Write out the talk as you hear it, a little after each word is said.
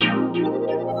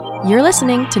You're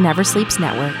listening to Never Sleeps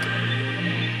Network.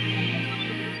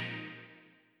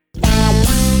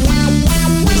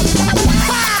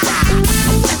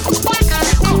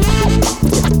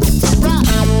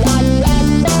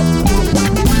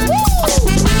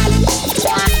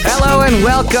 Hello and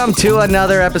welcome to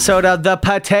another episode of the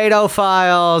Potato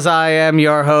Files. I am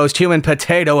your host, human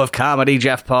potato of comedy,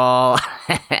 Jeff Paul.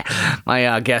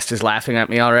 My guest is laughing at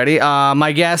me already.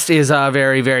 My guest is a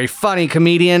very, very funny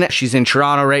comedian. She's in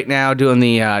Toronto right now doing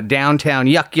the Downtown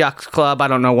Yuck Yucks Club. I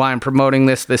don't know why I'm promoting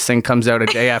this. This thing comes out a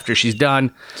day after she's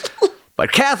done.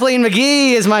 But Kathleen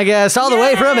McGee is my guest all the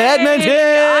way from Edmonton.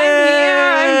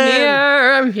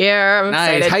 I'm here. I'm nice.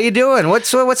 excited. How you doing?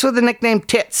 What's with the nickname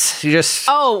Tits? You just...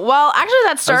 Oh, well, actually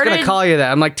that started... I was going to call you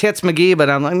that. I'm like, Tits McGee, but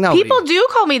I'm like, no. People do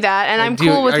call me that, and I'm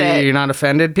cool with it. You're not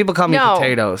offended? People call me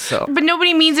Potatoes, so... But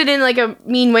nobody means it in like a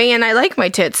mean way, and I like my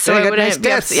tits. So I got nice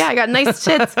tits. Yeah, I got nice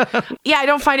tits. Yeah, I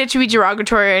don't find it to be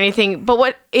derogatory or anything. But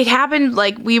what it happened,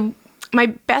 like my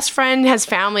best friend has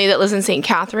family that lives in St.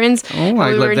 Catharines. Oh,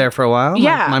 I lived there for a while.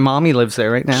 Yeah. My mommy lives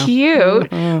there right now. Cute.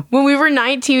 Mm-hmm. When we were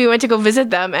 19, we went to go visit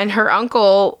them, and her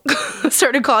uncle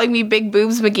started calling me Big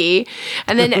Boobs McGee.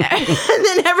 And then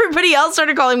everybody else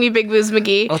started calling me Big Boobs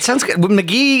McGee. Well, it sounds good. With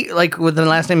McGee, like with the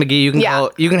last name McGee,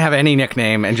 you can have any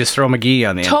nickname and just throw McGee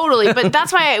on the end. Totally. But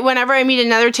that's why whenever I meet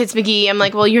another Tits McGee, I'm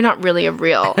like, well, you're not really a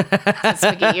real Tits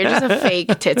McGee. You're just a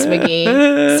fake Tits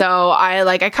McGee. So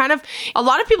a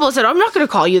lot of people said, I'm not going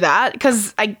to call you that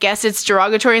because I guess it's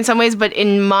derogatory in some ways, but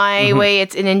in my way,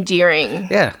 it's an endearing.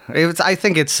 Yeah. I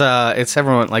think it's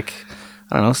everyone, like,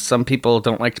 I don't know, some people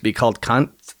don't like to be called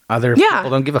cunt. Other people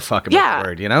don't give a fuck about the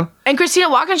word, you know? And Christina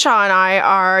Walkinshaw and I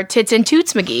are Tits and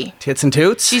Toots McGee. Tits and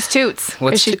Toots? She's Toots.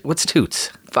 What's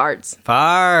Toots?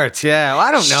 Farts, yeah. Well,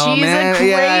 I don't know, man.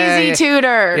 She's a crazy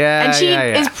tooter. Yeah, and she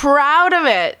is proud of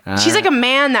it. She's like a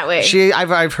man that way.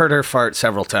 I've heard her fart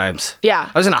several times. Yeah.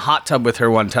 I was in a hot tub with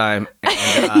her one time.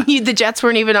 And, the jets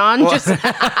weren't even on?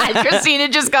 Christina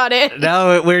just got in.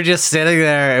 No, we were just sitting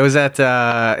there. It was at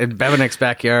in Bevanek's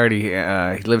backyard. He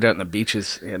lived out in the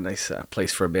beaches. He had a nice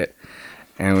place for a bit.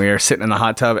 And we were sitting in the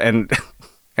hot tub, and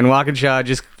Walkinshaw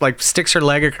just like sticks her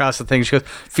leg across the thing. She goes,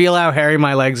 "Feel how hairy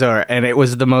my legs are," and it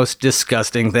was the most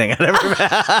disgusting thing I'd ever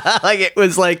had. Like it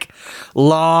was like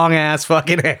long ass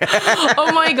fucking hair.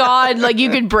 Oh my god! Like you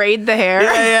could braid the hair.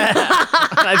 Yeah.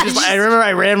 I remember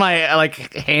I ran my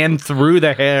hand through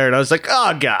the hair, and I was like,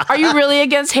 "Oh god." Are you really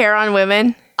against hair on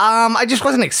women? I just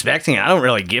wasn't expecting it. I don't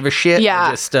really give a shit. Yeah.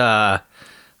 I just I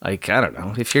don't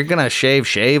know. If you're gonna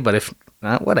shave, but if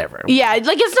whatever. Yeah,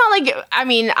 like it's not like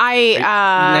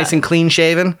nice and clean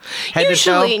shaven. Head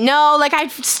usually, to toe? no. Like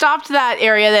I've stopped that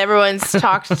area that everyone's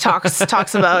talks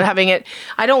about having it.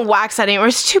 I don't wax that anymore.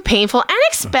 It's too painful and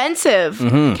expensive.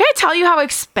 Mm-hmm. Can I tell you how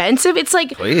expensive? It's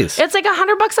like Please. It's like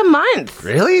 $100 a month.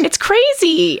 Really? It's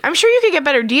crazy. I'm sure you could get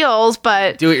better deals,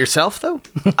 but do it yourself though.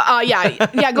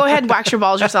 Yeah. Go ahead and wax your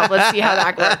balls yourself. Let's see how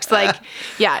that works. Like,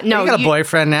 yeah, no. You got a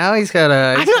boyfriend now. He's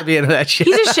gotta be into that shit.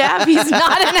 He's a chef. He's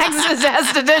not an esthetician.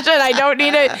 I don't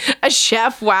need a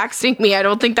chef waxing me. I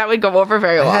don't think that would go over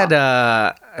very well.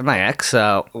 I had my ex.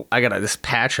 I got this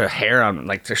patch of hair on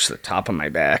like just the top of my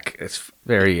back. It's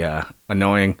very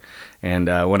annoying. And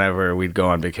whenever we'd go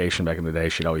on vacation back in the day,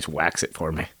 she'd always wax it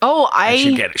for me. Oh,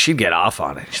 she'd get off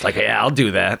on it. She's like, "Yeah, I'll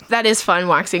do that." That is fun,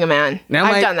 waxing a man. Now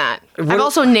I've done that. I've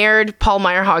also nared Paul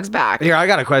Meyerhog's back. Here, I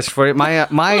got a question for you.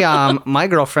 My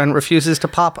girlfriend refuses to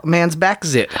pop a man's back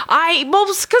zit.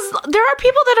 Because there are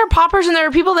people that are poppers and there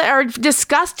are people that are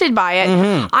disgusted by it.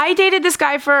 Mm-hmm. I dated this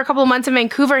guy for a couple of months in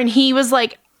Vancouver, and he was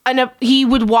like, he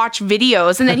would watch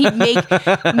videos and then he'd make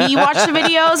me watch the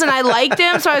videos, and I liked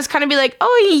him, so I was kind of be like,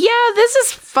 oh yeah, this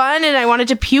is fun, and I wanted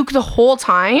to puke the whole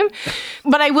time.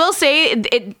 But I will say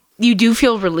you do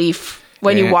feel relief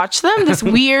when you watch them, this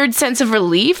weird sense of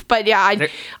relief. But yeah,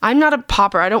 I'm not a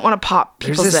popper. I don't want to pop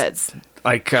people's zits.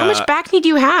 Like, how much back need do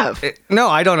you have? No,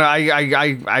 I don't know.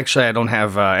 I actually don't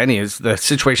have any. The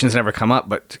situation's never come up,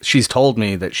 but she's told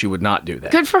me that she would not do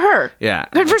that. Good for her. Yeah.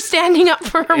 Good for standing up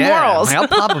for her morals. I'll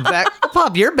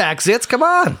pop your back zits. Come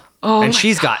on. Oh, and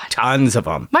she's got tons of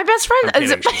them. My best friend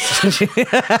is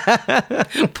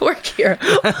poor Kira.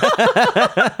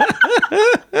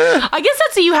 I guess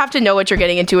that's you have to know what you're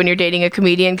getting into when you're dating a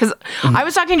comedian. Because I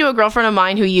was talking to a girlfriend of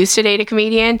mine who used to date a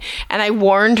comedian, and I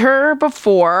warned her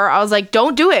before. I was like,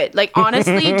 "Don't do it. Like,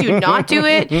 honestly, do not do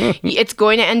it. It's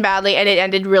going to end badly." And it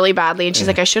ended really badly. And she's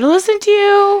like, "I should have listened to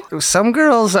you." Some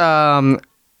girls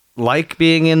like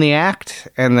being in the act,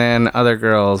 and then other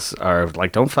girls are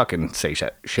like, don't fucking say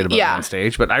shit about me on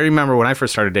stage. But I remember when I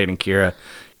first started dating Kira,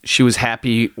 she was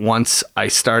happy once I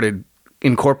started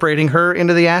incorporating her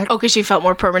into the act. Oh, because she felt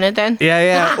more permanent then?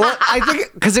 Yeah. Well, I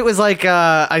think because it was like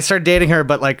I started dating her,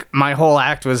 but like my whole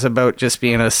act was about just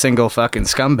being a single fucking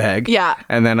scumbag. Yeah.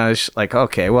 And then I was like,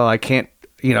 okay, well, I can't.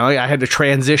 I had to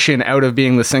transition out of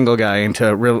being the single guy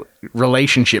into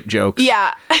relationship jokes.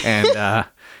 Yeah. And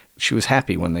she was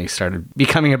happy when they started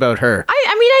becoming about her.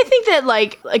 I think that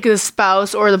like the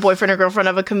spouse or the boyfriend or girlfriend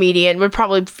of a comedian would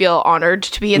probably feel honored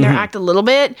to be in their act a little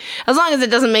bit, as long as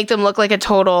it doesn't make them look like a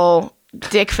total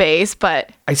dick face. But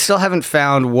I still haven't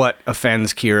found what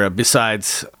offends Kira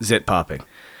besides zit popping.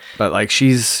 But like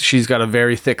she's got a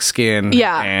very thick skin.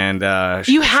 Yeah. And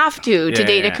you have to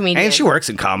date a comedian. And she works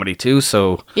in comedy too,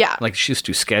 so yeah. Like she used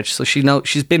to sketch, so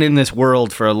she's been in this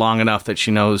world for long enough that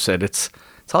she knows that it's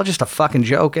all just a fucking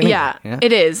joke anyway. Yeah,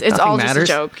 it is. It's Nothing all matters.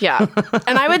 just a joke. Yeah.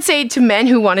 And I would say to men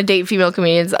who want to date female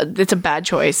comedians, it's a bad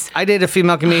choice. I dated a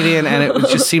female comedian and it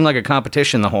just seemed like a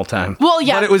competition the whole time. Well,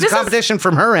 yeah. But it was a competition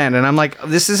from her end, and I'm like,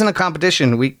 this isn't a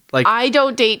competition. I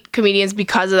don't date comedians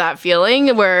because of that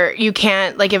feeling where you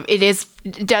can't, like, if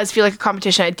it does feel like a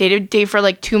competition. I dated Dave for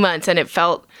like 2 months and it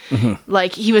felt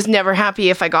like he was never happy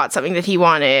if I got something that he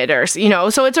wanted, or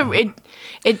so it's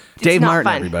it's Dave not Martin,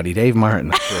 fun. everybody. Dave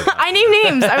Martin. I name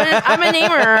names. I'm a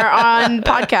namer on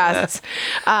podcasts.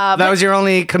 That was your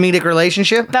only comedic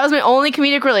relationship? That was my only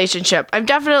comedic relationship. I've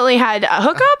definitely had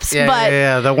hookups,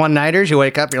 but the one-nighters, you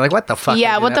wake up, you're like, what the fuck?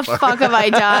 Yeah, what the fuck have I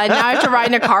done? Now I have to ride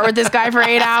in a car with this guy for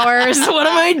 8 hours. What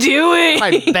am I doing?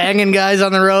 I'm banging guys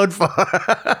on the road for.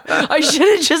 I should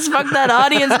have just fucked that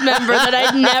audience member that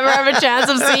I'd never have a chance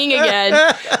of seeing again.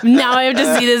 Now I have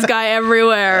to see this guy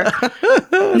everywhere.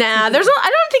 Nah,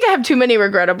 I don't think I have too many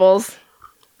regrettables.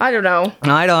 I don't know.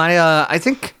 No, I don't. I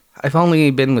think I've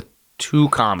only been with 2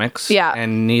 comics. Yeah.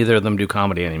 And neither of them do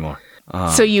comedy anymore.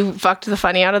 So you fucked the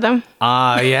funny out of them?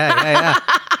 Yeah.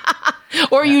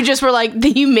 Or you just were like,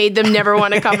 you made them never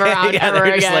want to come around ever they're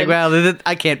again. Just like, well,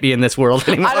 I can't be in this world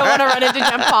anymore. I don't want to run into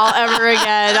Jeff Paul ever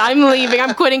again. I'm leaving.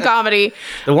 I'm quitting comedy.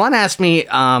 The one asked me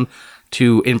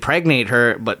to impregnate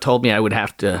her, but told me I would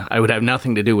have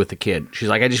nothing to do with the kid. She's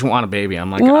like, I just want a baby. I'm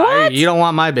like, what? You don't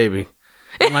want my baby.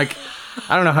 I'm like,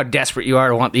 I don't know how desperate you are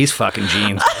to want these fucking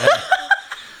genes.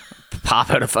 Pop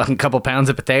out a fucking couple pounds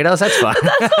of potatoes. That's fine.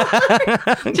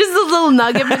 Just a little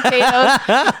nugget potatoes.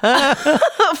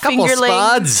 Finger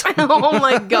spuds. Oh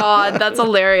my god, that's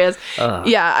hilarious.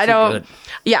 I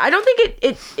don't think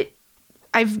it.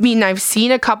 I've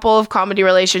seen a couple of comedy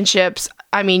relationships.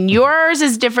 I mean, yours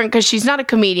is different because she's not a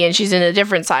comedian. She's in a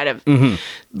different side of. Mm-hmm.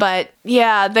 But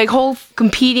yeah, the whole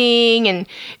competing, and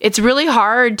it's really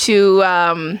hard to.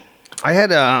 I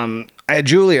had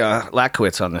Julia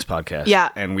Latkowitz on this podcast. Yeah.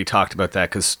 And we talked about that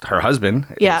because her husband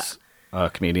is a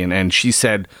comedian. And she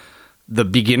said the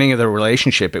beginning of the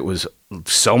relationship, it was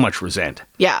so much resent.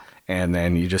 Yeah. And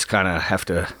then you just kind of have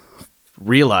to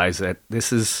realize that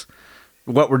this is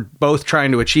what we're both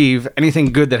trying to achieve.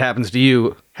 Anything good that happens to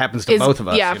you happens to both of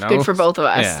us. Yeah, good for both of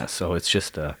us. Yeah, so it's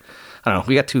just, I don't know.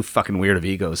 We got 2 fucking weird of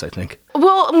egos, I think.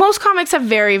 Well, most comics have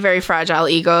very, very fragile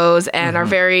egos and are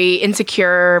very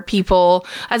insecure people.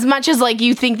 As much as like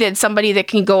you think that somebody that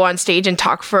can go on stage and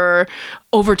talk for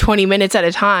over 20 minutes at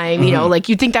a time, you know, like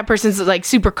you think that person's like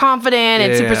super confident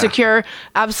and super secure.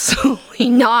 Absolutely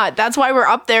not. That's why we're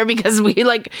up there, because we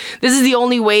this is the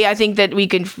only way I think that we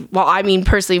can, well, I mean,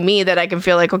 personally me, that I can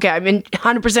feel like, okay, I'm in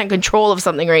 100% control of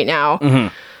something right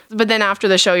now. But then after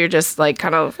the show, you're just like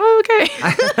kind of, oh,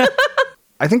 okay.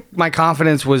 I think my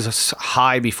confidence was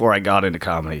high before I got into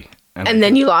comedy. And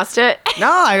then you lost it? No,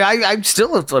 I'm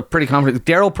still pretty confident.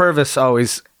 Daryl Purvis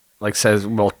always says,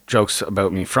 jokes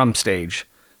about me from stage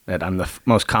that I'm the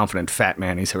most confident fat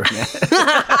man he's ever met.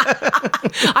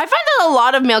 I find that a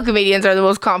lot of male comedians are the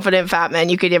most confident fat men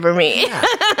you could ever meet. Yeah.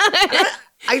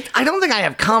 I don't think I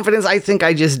have confidence. I think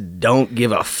I just don't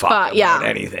give a fuck about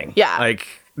anything. Yeah. Like,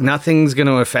 nothing's going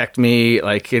to affect me.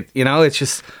 Like, it's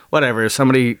just whatever. If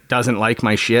somebody doesn't like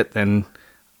my shit, then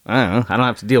I don't know. I don't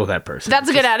have to deal with that person. That's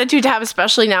a good attitude to have,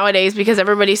 especially nowadays, because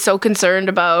everybody's so concerned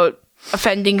about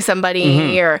offending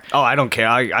somebody or... Oh, I don't care.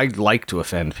 I like to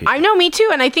offend people. I know, me too.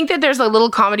 And I think that there's a little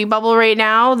comedy bubble right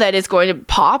now that is going to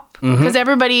pop because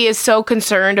everybody is so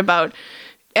concerned about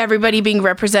everybody being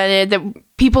represented that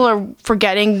people are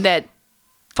forgetting that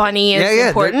funny is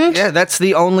important. That's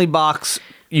the only box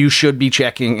you should be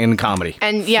checking in comedy.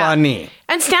 And funny.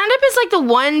 And stand-up is like the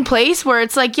one place where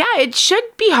it's like, yeah, it should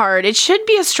be hard. It should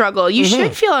be a struggle. You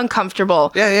should feel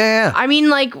uncomfortable. Yeah. I mean,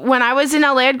 like, when I was in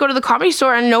LA, I'd go to the Comedy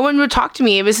Store and no one would talk to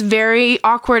me. It was very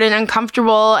awkward and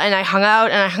uncomfortable, and I hung out,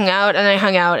 and I hung out, and I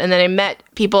hung out, and then I met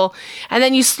people, and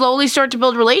then you slowly start to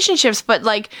build relationships. But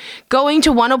like going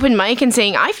to one open mic and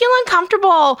saying, I feel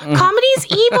uncomfortable, comedy's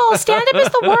evil, stand-up is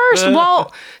the worst,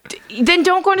 well, then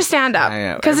don't go into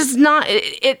stand-up, because it's not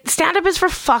stand-up is for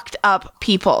fucked up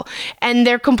people, and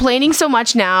they're complaining so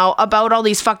much now about all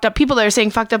these fucked up people that are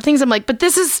saying fucked up things. I'm like, but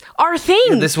this is our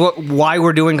thing. This is why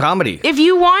we're doing comedy. If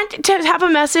you want to have a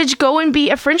message, go and be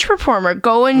a French performer,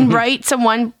 go and write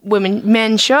some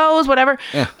men shows, whatever,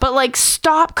 but like,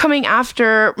 stop coming after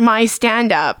my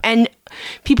stand-up. And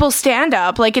people stand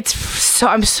up, like,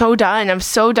 I'm so done.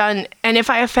 And if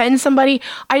I offend somebody,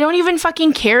 I don't even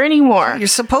fucking care anymore. You're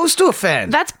supposed to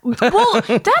offend. That's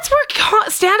where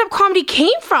stand-up comedy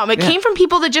came from. It came from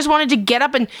people that just wanted to get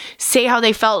up and say how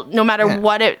they felt, no matter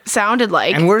what it sounded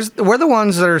like. And we're the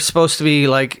ones that are supposed to be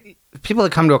like, people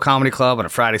that come to a comedy club on a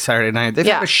Friday, Saturday night, they've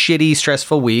had a shitty,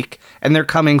 stressful week, and they're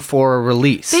coming for a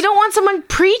release. They don't want someone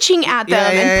preaching at them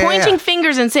and pointing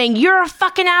fingers and saying, you're a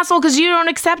fucking asshole because you don't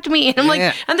accept me. And I'm like,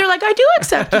 and they're like, I do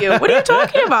accept you. What are you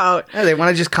talking about? Yeah, they want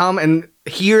to just come and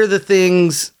hear the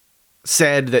things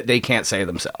said that they can't say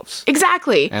themselves.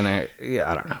 Exactly. And I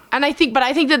don't know. And I think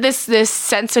that this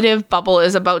sensitive bubble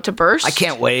is about to burst. I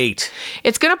can't wait.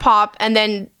 It's gonna pop, and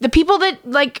then the people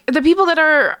that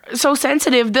are so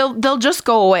sensitive, they'll just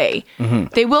go away.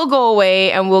 They will go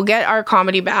away, and we'll get our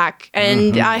comedy back.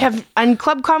 And and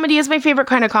club comedy is my favorite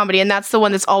kind of comedy, and that's the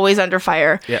one that's always under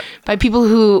fire by people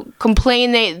who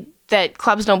complain that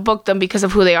clubs don't book them because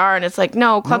of who they are, and it's like,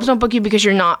 no, clubs don't book you because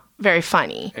you're not very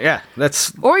funny. Yeah,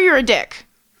 or you're a dick.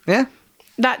 Yeah,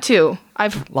 that too.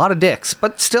 A lot of dicks,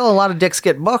 but still a lot of dicks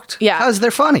get booked. Yeah, because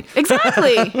they're funny.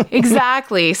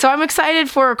 Exactly. So I'm excited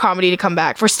for comedy to come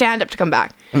back, for stand-up to come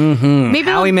back. Maybe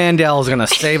Howie Mandel's gonna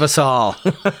save us all.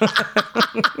 I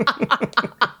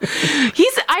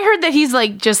heard that he's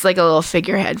like just like a little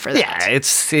figurehead for that. Yeah,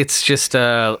 it's just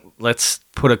let's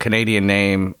put a Canadian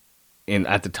name in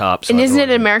at the top. So and isn't it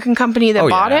an American company that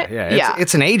bought it? Yeah.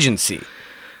 It's an agency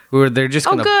who they're just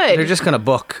gonna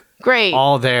book. Great.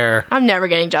 All there. I'm never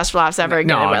getting Just for Laughs ever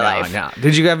again in my life. No.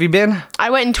 Have you been? I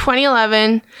went in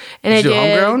 2011, and did you do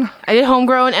Homegrown? I did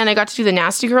Homegrown, and I got to do the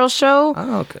Nasty Girls show.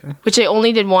 Oh, okay. Which I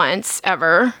only did once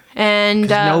ever, and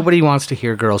nobody wants to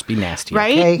hear girls be nasty,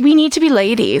 right? Okay? We need to be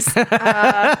ladies. It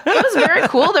was very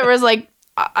cool. There was like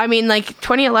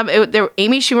 2011.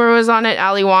 Amy Schumer was on it,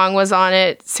 Ali Wong was on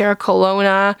it, Sarah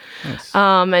Colonna, nice.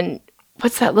 And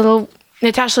what's that little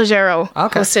Natasha Leggero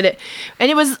hosted it, and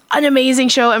it was an amazing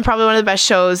show and probably one of the best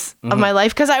shows of my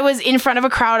life because I was in front of a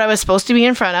crowd I was supposed to be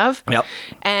in front of. Yep.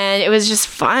 And it was just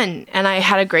fun, and I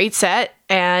had a great set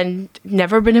and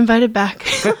never been invited back.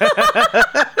 I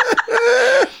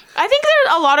think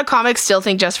that a lot of comics still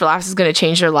think Just for Laughs is going to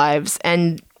change their lives,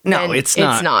 and no, it's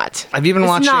not. It's not. Have you been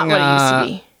watching? Not what it used to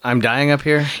be. I'm Dying Up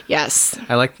Here. Yes.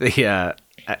 I like the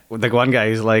one guy.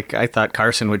 He's like, I thought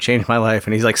Carson would change my life,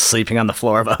 and he's like sleeping on the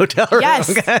floor of a hotel room. Yes.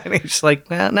 And he's just like,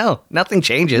 no, nothing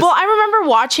changes. Well, I remember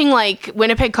watching like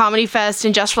Winnipeg Comedy Fest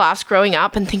and Just for Laughs growing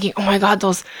up, and thinking, oh my god,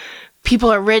 those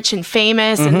people are rich and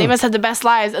famous, and they must have the best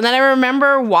lives. And then I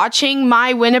remember watching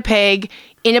my Winnipeg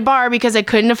in a bar because I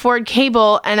couldn't afford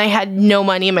cable and I had no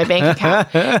money in my bank account.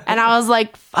 And I was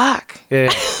like, fuck.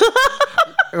 Yeah.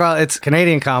 Well, it's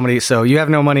Canadian comedy, so you have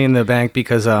no money in the bank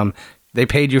because they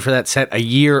paid you for that set a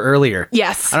year earlier.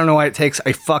 Yes. I don't know why it takes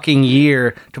a fucking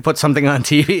year to put something on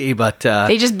TV, but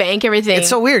they just bank everything. It's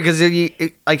so weird because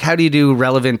like, how do you do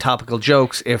relevant topical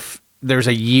jokes if there's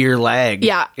a year lag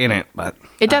in it? But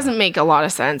it doesn't make a lot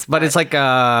of sense. But it's like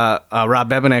Rob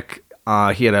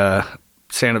Bebenek, he had a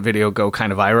stand-up video go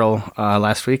kind of viral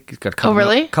last week. He's got a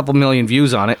couple million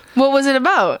views on it. What was it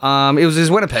about? It was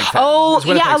his Winnipeg fan. Oh,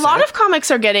 yeah, a lot of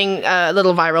comics are getting a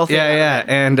little viral thing. Yeah.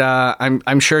 And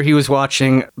I'm sure he was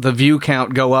watching the view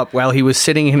count go up while he was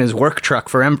sitting in his work truck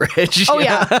for Enbridge. Oh,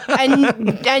 yeah.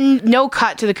 And no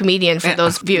cut to the comedian for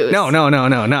those views. No.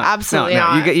 Absolutely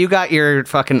not. You got your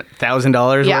fucking $1,000,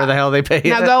 whatever the hell they pay.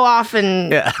 Now go off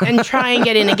and try and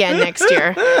get in again next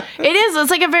year. It is.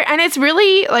 It's like and it's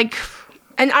really like...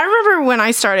 And I remember when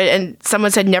I started and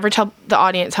someone said, never tell the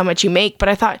audience how much you make. But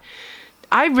I thought,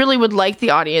 I really would like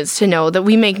the audience to know that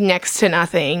we make next to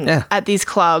nothing at these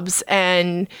clubs.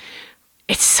 And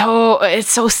it's so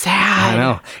sad. I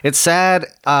know. It's sad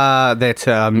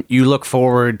that you look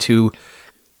forward to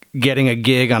getting a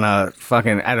gig on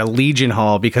at a Legion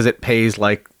Hall because it pays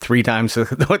like 3 times what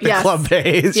the Yes. club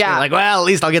pays. Yeah. You're like, well, at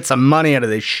least I'll get some money out of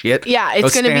this shit. Yeah,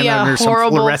 it's Go going to be stand a under some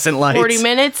horrible fluorescent lights. 40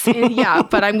 minutes. Yeah,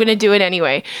 but I'm going to do it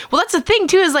anyway. Well, that's the thing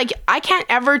too, is like, I can't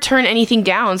ever turn anything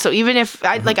down. So even if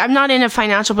I'm not in a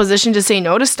financial position to say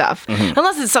no to stuff,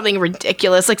 unless it's something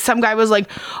ridiculous. Like some guy was like,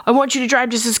 I want you to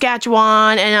drive to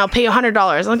Saskatchewan and I'll pay $100.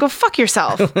 I'm like, go fuck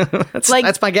yourself.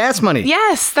 That's my gas money.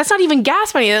 Yes, that's not even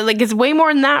gas money. Like it's way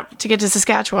more than that to get to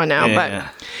Saskatchewan now. Yeah.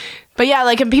 But yeah,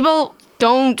 like, and people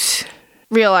don't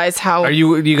realize how.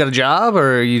 You got a job,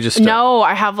 or are you just No,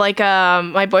 I have like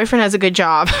my boyfriend has a good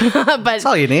job, but That's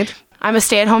all you need. I'm a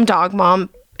stay-at-home dog mom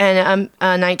and I'm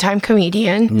a nighttime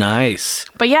comedian. Nice.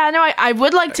 But yeah, no, I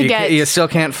would like to get. You still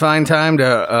can't find time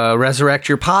to resurrect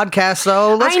your podcast,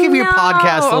 though. Let's give your know,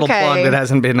 podcast a little okay. plug that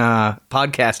hasn't been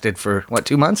podcasted for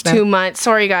 2 months now. 2 months.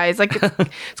 Sorry, guys. Like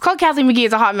it's called Kathleen McGee.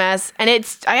 It's a hot mess, and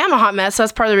I am a hot mess. So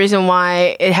that's part of the reason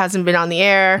why it hasn't been on the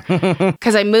air.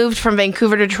 Because I moved from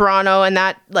Vancouver to Toronto, and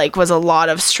that like was a lot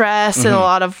of stress and a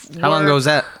lot of. How long ago was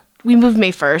that? We moved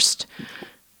May 1st.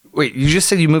 Wait, you just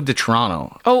said you moved to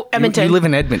Toronto. Oh, Edmonton. You live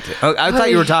in Edmonton. Oh, I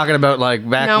thought you were talking about like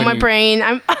back. No, when my brain.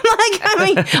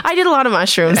 I did a lot of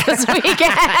mushrooms this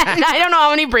weekend. I don't know how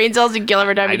many brain cells you kill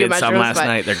every time I you do did mushrooms. some last but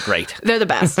night. They're great. They're the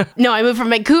best. No, I moved from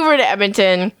Vancouver to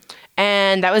Edmonton,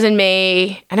 and that was in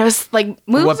May. And I was like,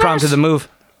 What prompted the move?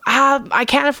 I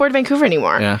can't afford Vancouver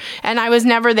anymore. Yeah. And I was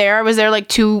never there. I was there like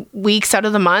 2 weeks out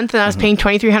of the month, and I was paying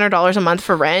 $2,300 a month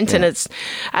for rent, and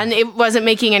it wasn't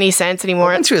making any sense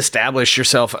anymore. Once you establish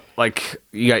yourself, like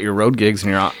you got your road gigs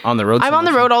and you're on the road. I'm on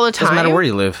the road all the time. Doesn't matter where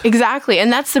you live. Exactly.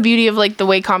 And that's the beauty of like the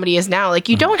way comedy is now. Like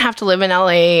you don't have to live in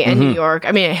LA and New York.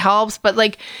 I mean, it helps, but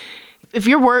like if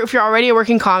you're already a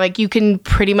working comic, you can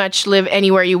pretty much live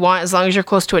anywhere you want as long as you're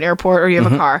close to an airport or you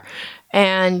have a car.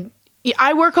 And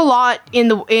I work a lot in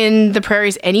the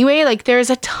prairies anyway. Like there's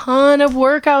a ton of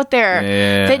work out there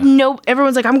that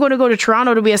everyone's like, I'm going to go to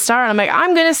Toronto to be a star. And I'm like,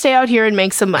 I'm going to stay out here and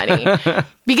make some money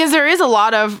because there is a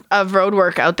lot of road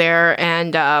work out there.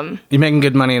 And you making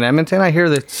good money in Edmonton? I hear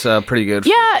that's pretty good.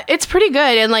 Yeah, it's pretty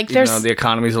good. And like the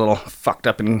economy's a little fucked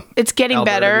up in it's getting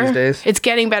Alberta better. these days. It's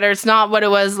getting better. It's not what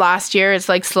it was last year. It's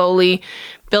like slowly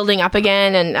building up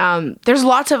again, and there's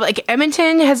lots of like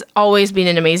Edmonton has always been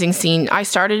an amazing scene. I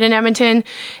started in Edmonton,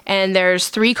 and there's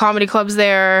 3 comedy clubs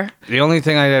there. The only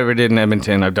thing I ever did in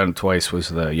Edmonton, I've done it twice, was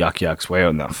the Yuck Yucks way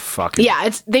out in the fucking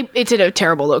It's in a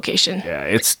terrible location. yeah.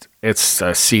 It's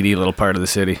a seedy little part of the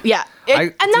city. Yeah.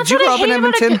 And that's did you what grow I up in hate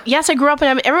about Edmonton? it. Yes, I grew up in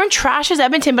Edmonton. Everyone trashes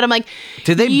Edmonton, but I'm like,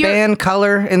 Did they ban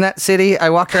color in that city? I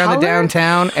walked around the Color?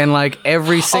 downtown, and like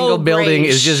every single building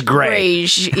is just gray.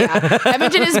 Grayish. Yeah.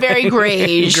 Edmonton is very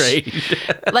grayish.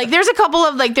 Like there's a couple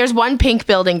of like there's one pink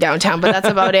building downtown, but that's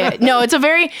about it. No,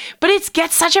 but it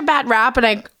gets such a bad rap, and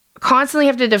I constantly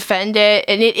have to defend it.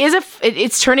 And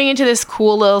it's turning into this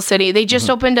cool little city. They just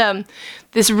opened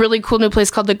this really cool new place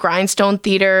called the Grindstone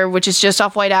Theater, which is just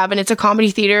off White Ave, and it's a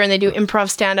comedy theater, and they do improv,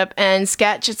 stand-up, and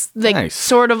sketch. It's like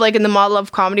sort of like in the model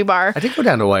of Comedy Bar. I did go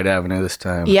down to White Avenue this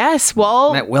time. Yes,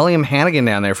 well, Met William Hannigan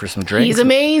down there for some drinks. he's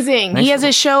amazing. Nice He has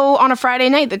a show on a Friday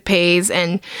night that pays,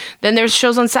 and then there's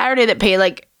shows on Saturday that pay.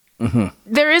 Like,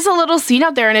 there is a little scene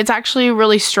out there, and it's actually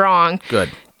really strong.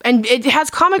 Good. And it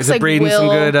has comics Is it like breeding Will.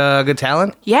 some good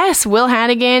talent? Yes, Will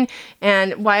Hannigan.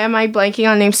 And why am I blanking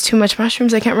on names? Too much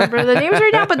mushrooms. I can't remember the names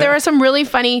right now. But there are some really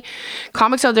funny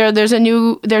comics out there. There's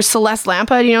Celeste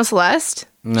Lampa. Do you know Celeste?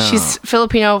 No. She's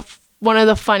Filipino. One of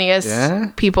the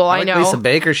funniest people I know. Lisa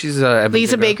Baker. She's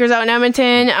Lisa Baker's out in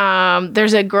Edmonton.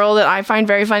 There's a girl that I find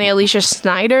very funny, Alicia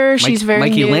Snyder. She's very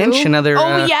Mikey new. Lynch, another.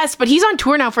 Oh yes, but he's on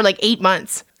tour now for like 8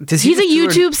 months. He's a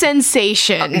YouTube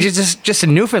sensation. Just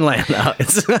in Newfoundland now.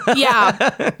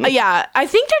 Yeah. I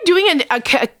think they're doing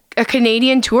a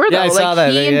Canadian tour though. Yeah, I saw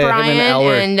that. He and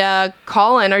Brian and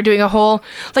Colin are doing a whole.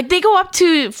 Like they go up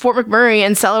to Fort McMurray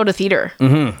and sell out a theater.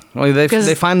 Mm-hmm. Well,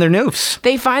 they find their noofs.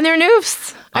 They find their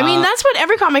noofs. I mean, that's what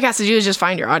every comic has to do is just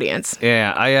find your audience.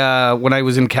 Yeah, I when I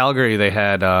was in Calgary, they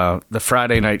had the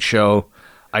Friday night show.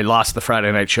 I lost the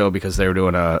Friday night show because they were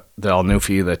doing the all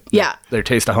newfie their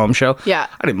Taste of Home show. Yeah,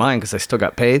 I didn't mind because I still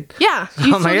got paid. Yeah,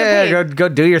 so I'm like, go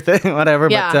do your thing, whatever.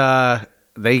 Yeah.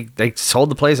 But they sold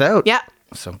the place out. Yeah,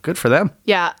 so good for them.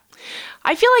 Yeah.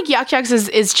 I feel like Yuck Yucks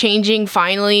is changing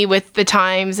finally with the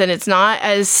times, and it's not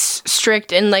as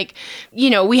strict, and like,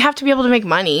 we have to be able to make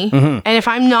money. Mm-hmm. And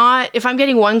if I'm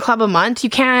getting one club a month, you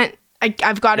can't,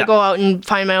 I've got to go out and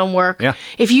find my own work. Yeah.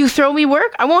 If you throw me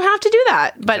work, I won't have to do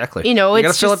that. But, exactly. you got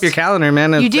to fill up your calendar,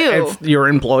 man. You do. If your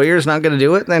employer's not going to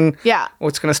do it, then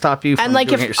what's going to stop you from and like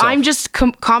doing it if yourself? I'm just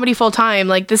comedy full time,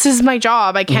 like this is my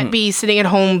job. I can't be sitting at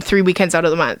home 3 weekends out of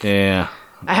the month. Yeah.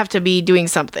 I have to be doing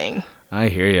something. I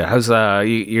hear you. How's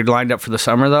you're lined up for the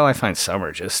summer though? I find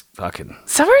summer just fucking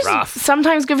Summer's rough.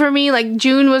 sometimes good for me. Like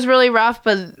June was really rough,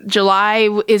 but July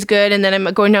is good. And then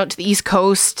I'm going out to the East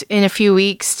Coast in a few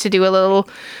weeks to do a little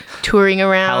touring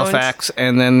around Halifax,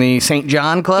 and then the St.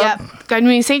 John Club. Yep, got to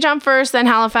be St. John first, then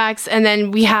Halifax, and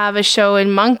then we have a show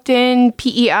in Moncton,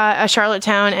 PEI,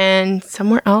 Charlottetown, and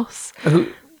somewhere else.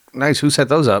 Nice. Who set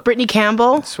those up? Brittany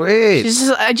Campbell. Sweet.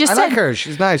 I I like her.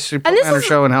 She's nice. She put me this on her is-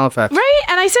 show in Halifax. Right?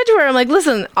 And I said to her, I'm like,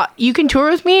 listen, you can tour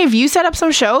with me if you set up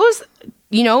some shows.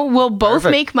 You know, we'll both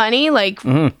Perfect. make money. Like,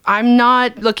 I'm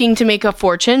not looking to make a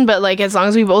fortune, but like, as long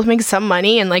as we both make some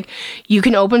money and like, you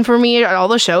can open for me at all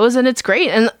the shows and it's great.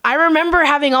 And I remember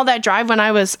having all that drive when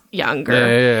I was younger.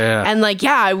 Yeah. And like,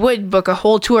 yeah, I would book a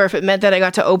whole tour if it meant that I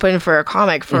got to open for a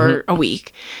comic for a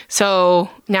week. So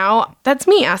now that's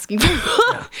me asking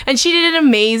for and she did an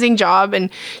amazing job and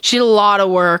she did a lot of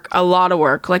work.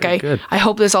 Like I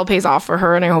hope this all pays off for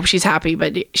her and I hope she's happy,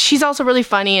 but she's also really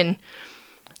funny and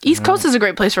East Coast is a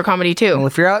great place for comedy too. Well,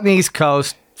 if you're out in the East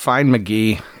Coast, find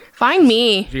McGee. Find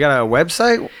me. You got a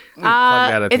website? We'll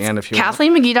plug that at the end if you want.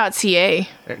 KathleenMcGee.ca.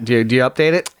 Do you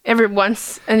update it? Every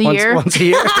once in a year. Once a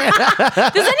year? Does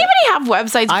anybody have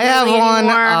websites? I have really one.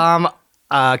 anymore?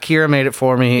 Kira made it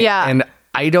for me. Yeah. And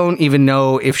I don't even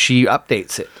know if she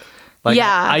updates it. Like, Yeah.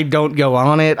 I don't go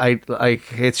on it.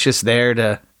 It's just there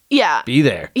to Yeah. be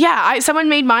there. Yeah, someone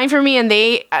made mine for me, and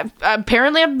they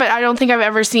apparently, but I don't think I've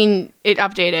ever seen it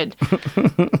updated.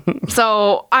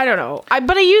 So I don't know.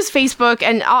 But I use Facebook,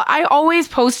 and I always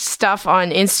post stuff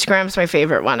on Instagram. It's my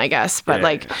favorite one, I guess. But Yeah.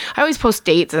 like, I always post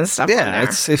dates and stuff. on Yeah,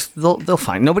 there. they'll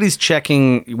find. Nobody's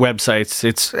checking websites.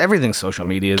 It's everything's social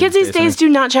media. Kids these days do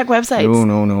not check websites.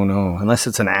 No. Unless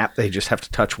it's an app, they just have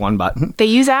to touch one button. They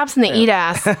use apps and they eat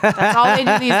ass. That's all they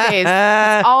do these days.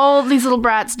 That's all these little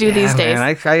brats do these days.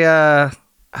 Man,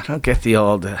 I don't get the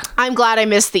old. I'm glad I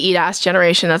missed the eat ass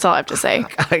generation. That's all I have to say.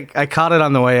 I caught it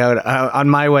on the way out, on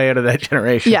my way out of that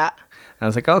generation. Yeah. I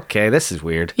was like, okay, this is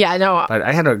weird. Yeah, no. But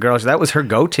I had a girl, that was her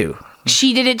go-to.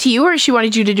 She did it to you or she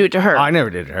wanted you to do it to her? I never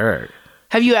did her.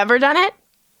 Have you ever done it?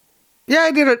 Yeah,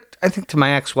 I did it, I think, to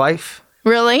my ex-wife.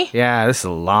 Really? Yeah, this is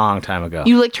a long time ago.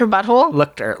 You licked her butthole?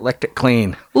 Licked it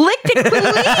clean. Licked it clean?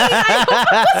 I hope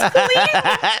it was clean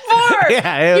before.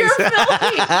 Yeah, it You're was.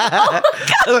 filthy. Oh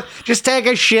my God. Just take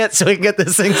a shit so we can get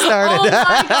this thing started. Oh my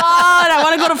God. I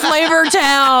want to go to Flavor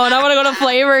Town. I'm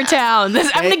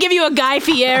going to give you a Guy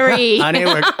Fieri. Honey,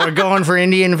 we're going for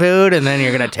Indian food, and then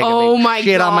you're going to take a big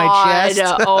shit on my chest.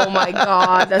 Oh my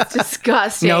God. That's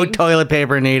disgusting. No toilet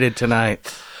paper needed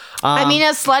tonight. I mean,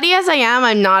 as slutty as I am,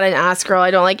 I'm not an ass girl. I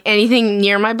don't like anything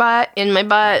near my butt, in my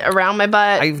butt, around my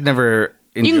butt. I've never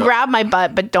enjoyed... You can grab my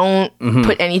butt, but don't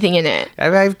put anything in it.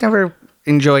 I've never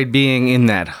enjoyed being in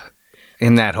that hole. You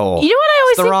know what I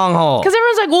always It's the think? wrong hole. Because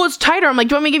everyone's like, well, it's tighter. I'm like,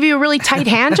 do you want me to give you a really tight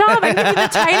hand job? I can give you the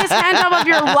tightest hand job of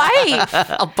your life.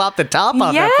 I'll pop the top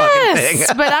off that fucking Yes,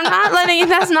 thing. but I'm not letting,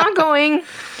 that's not going.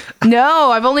 No,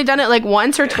 I've only done it like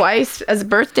once or twice as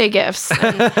birthday gifts.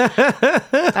 And that's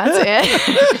it.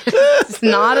 It's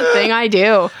not a thing I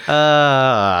do.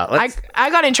 I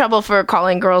got in trouble for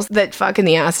calling girls that fuck in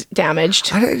the ass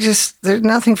damaged.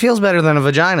 Nothing feels better than a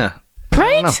vagina.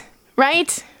 Right?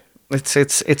 Right?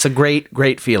 It's a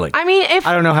great feeling. I mean, if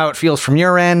I don't know how it feels from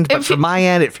your end, but from my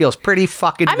end, it feels pretty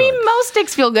fucking good. I mean, most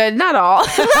dicks feel good, not all.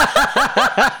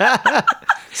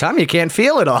 Some you can't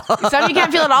feel it all. Some you can't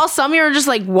feel it all. Some you're just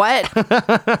like, what?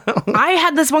 I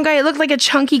had this one guy, it looked like a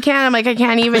chunky can. I'm like, I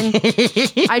can't even,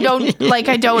 I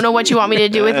don't know what you want me to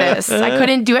do with this. I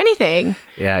couldn't do anything.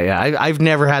 Yeah. I've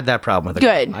never had that problem with it.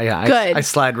 Good. Good. I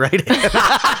slide right in.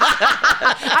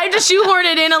 I just shoehorn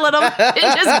it in a little and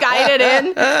just guide it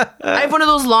in. I have one of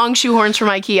those long shoehorns from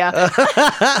IKEA.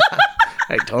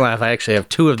 I don't know if I actually have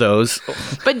two of those.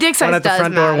 But dick size One at the does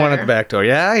front door, one at the matter. back door.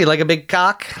 Yeah, you like a big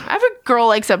cock? I have a girl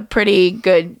likes a pretty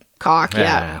good cock,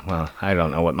 yeah. Well, I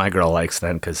don't know what my girl likes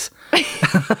then, because But as long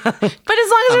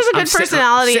as there's a good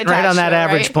personality sitting right on attached that to it,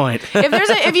 average right? point.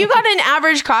 If you got an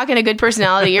average cock and a good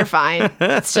personality, you're fine.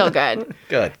 It's still good.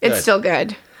 Good. It's still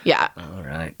good. Yeah. All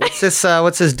right. What's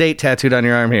this date tattooed on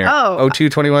your arm here? Oh.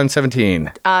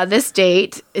 02/21/17. This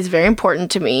date is very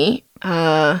important to me.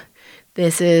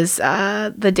 This is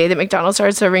the day that McDonald's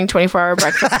started serving 24-hour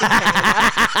breakfast in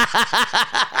Canada.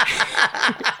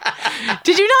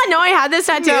 Did you not know I had this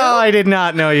tattoo? No, I did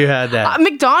not know you had that.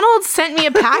 McDonald's sent me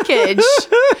a package.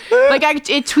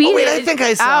 It tweeted I think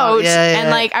I saw it. out, Yeah.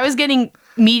 and I was getting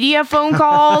media phone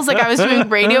calls. Like I was doing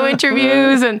radio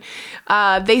interviews, and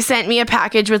they sent me a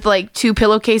package with like 2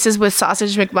 pillowcases with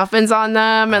sausage McMuffins on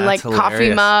them, and That's like coffee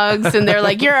hilarious. mugs, and they're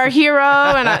like, "You're our hero,"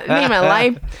 and it made my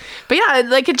life. But yeah,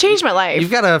 like it changed my life.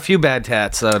 You've got a few bad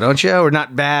tats though, don't you? Or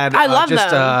not bad? I love just,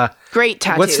 them. Great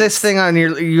tattoos. What's this thing on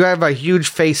your? You have a huge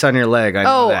face on your leg. I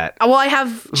know that. Well, I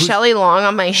have Shelley Long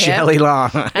on my hip. Shelley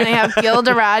Long. And I have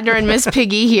Gilda Radner and Miss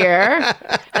Piggy here.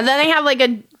 And then I have like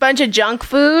a bunch of junk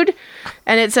food.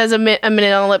 And it says a minute on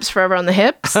the lips, forever on the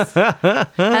hips. And I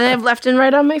have left and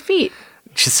right on my feet.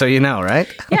 Just so you know, right?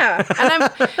 Yeah.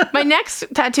 And my next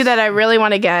tattoo that I really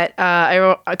want to get,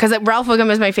 because Ralph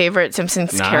Wiggum is my favorite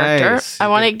Simpsons character. I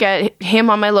want to get him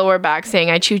on my lower back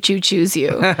saying, "I choose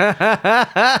you." Like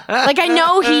I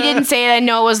know he didn't say it. I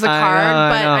know it was the card,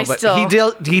 I still.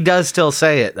 He does still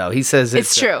say it though. He says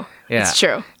It's true. Yeah. It's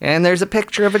true. And there's a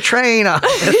picture of a train on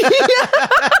it.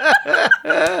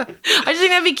 I just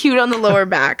think that'd be cute on the lower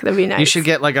back. That'd be nice. You should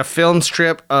get like a film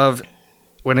strip of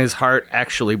when his heart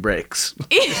actually breaks.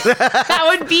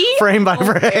 That would be Frame by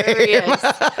hilarious.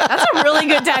 That's a really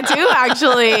good tattoo,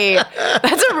 actually.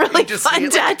 That's a really fun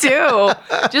tattoo.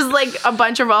 Just like a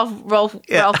bunch of Ralph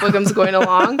Wiggums going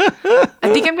along.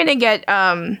 I think I'm gonna get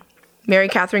Mary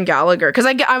Catherine Gallagher because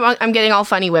I'm getting all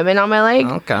funny women on my leg.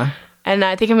 Okay. And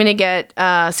I think I'm gonna get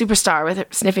Superstar with her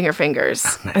sniffing her fingers.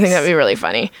 Nice. I think that'd be really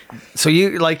funny. So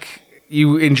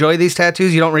you enjoy these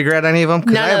tattoos? You don't regret any of them?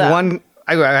 Because I have one.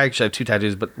 I actually have 2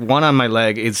 tattoos, but one on my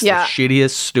leg is the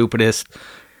shittiest, stupidest,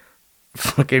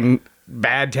 fucking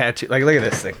bad tattoo. Like, look at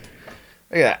this thing.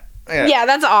 Look at that. Yeah,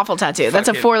 that's an awful tattoo. That's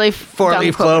a 4-leaf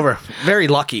clover. Very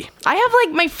lucky. I have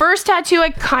like my first tattoo. I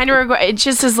kind of regret. It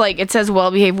just is like it says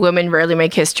 "well-behaved women rarely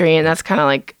make history," and that's kind of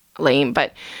like lame.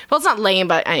 But it's not lame.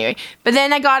 But anyway. But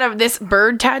then I got this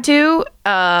bird tattoo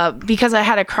because I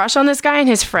had a crush on this guy, and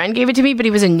his friend gave it to me. But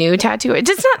he was a new tattoo. It's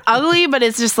just not ugly, but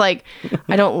it's just like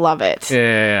I don't love it.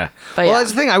 Yeah. But well,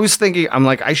 that's the thing. I was thinking. I'm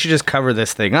like, I should just cover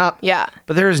this thing up. Yeah.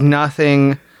 But there is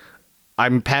nothing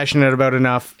I'm passionate about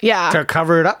enough to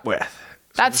cover it up with.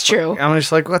 That's true. I'm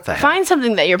just like, what the hell? Find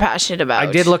something that you're passionate about.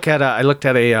 I did look at I looked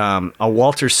at a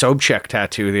Walter Sobchak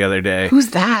tattoo the other day.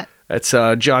 Who's that? It's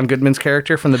John Goodman's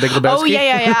character from The Big Lebowski. Oh,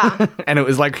 yeah. And it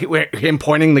was like him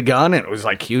pointing the gun, and it was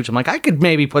like huge. I'm like, I could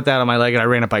maybe put that on my leg, and I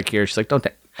ran it by Kier. She's like, don't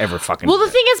ever fucking. Well, the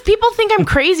thing is, people think I'm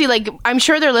crazy. Like, I'm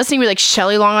sure they're listening. We're like,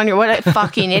 Shelley Long on your, what a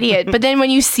fucking idiot. But then when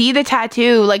you see the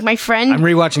tattoo, like my friend. I'm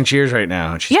rewatching Cheers right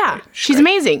now. And she's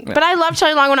amazing. Yeah. But I loved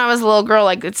Shelley Long when I was a little girl.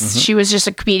 Like, she was just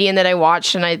a comedian that I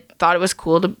watched, and I thought it was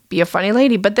cool to be a funny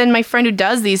lady. But then my friend who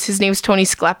does these, his name's Tony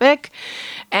Sklepik,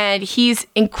 and he's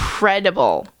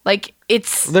incredible. Like,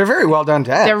 they're very well done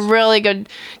tattoos. They're really good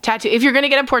tattoo. If you're going to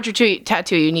get a portrait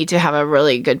tattoo, you need to have a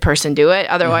really good person do it.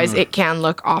 Otherwise, it can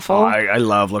look awful. Oh, I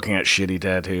love looking at shitty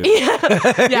tattoos. Yeah.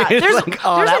 There's an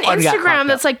Instagram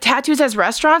that's like tattoos as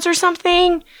restaurants or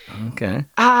something. Okay.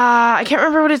 I can't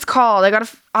remember what it's called.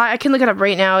 I can look it up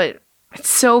right now. It's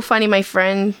so funny. My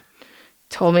friend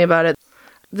told me about it.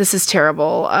 This is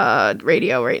terrible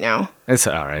radio right now. It's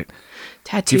all right.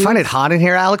 Tattoos. Do you find it hot in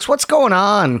here, Alex? What's going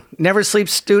on? Never Sleep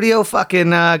Studio fucking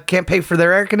can't pay for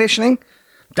their air conditioning?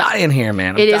 Dying here,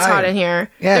 man. It is hot in here.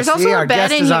 Yeah, there's also our a bed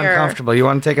guest in is here. uncomfortable. You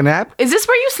want to take a nap? Is this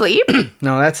where you sleep?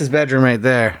 No, that's his bedroom right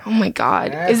there. Oh my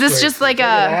God. Is this just like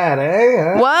That,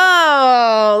 eh?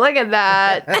 Whoa, look at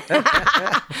that.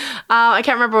 I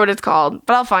can't remember what it's called,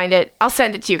 but I'll find it. I'll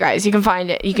send it to you guys. You can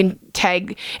find it. You can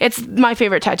tag. It's my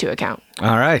favorite tattoo account.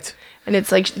 All right. And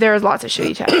it's like, there's lots of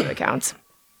shitty tattoo accounts.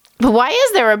 But why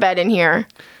is there a bed in here?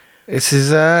 This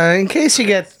is in case you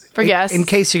get... For guests. In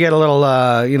case you get a little,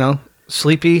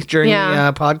 sleepy during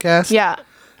the podcast. Yeah.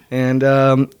 And,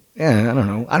 I don't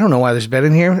know. I don't know why there's a bed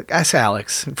in here. Ask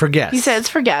Alex. For guests. He said it's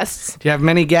for guests. Do you have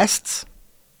many guests?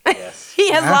 Yes.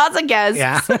 He has lots of guests.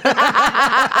 Yeah.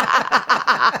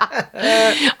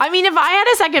 I mean, if I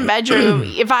had a second bedroom,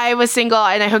 if I was single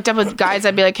and I hooked up with guys,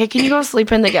 I'd be like, hey, can you go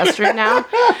sleep in the guest room now?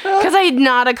 Because I'm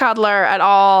not a cuddler at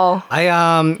all.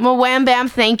 Well, wham, bam,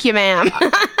 thank you, ma'am.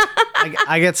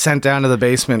 I get sent down to the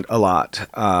basement a lot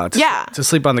to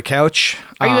sleep on the couch.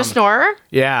 Are you a snorer?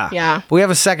 Yeah. Yeah. We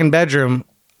have a second bedroom,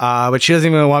 but she doesn't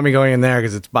even want me going in there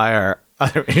because it's by our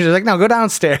other... She's like, no, go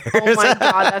downstairs. Oh my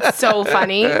God, that's so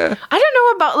funny. I don't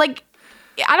know about, like...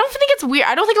 I don't think it's weird.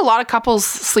 I don't think a lot of couples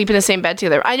sleep in the same bed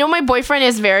together. I know my boyfriend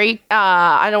is very,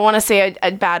 I don't want to say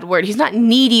a bad word. He's not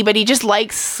needy, but he just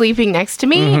likes sleeping next to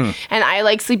me. Mm-hmm. And I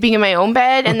like sleeping in my own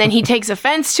bed. And then he takes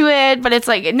offense to it. But it's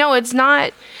like, no, it's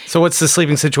not. So what's the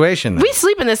sleeping situation then? We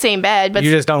sleep in the same bed. But you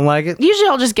just don't like it? Usually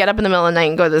I'll just get up in the middle of the night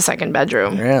and go to the second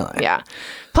bedroom. Really? Yeah.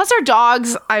 Plus our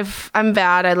dogs, I'm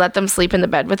bad. I let them sleep in the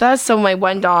bed with us. So my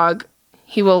one dog,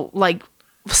 he will like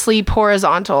sleep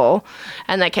horizontal,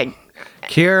 and like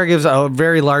Kiara gives a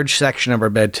very large section of her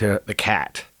bed to the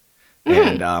cat,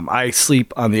 and I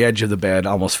sleep on the edge of the bed,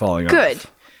 almost falling off. Good.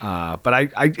 But I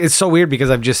it's so weird because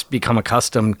I've just become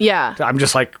accustomed. Yeah. I'm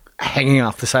just like hanging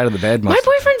off the side of the bed. My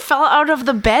boyfriend fell out of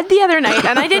the bed the other night,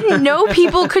 and I didn't know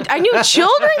people could. I knew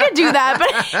children could do that, but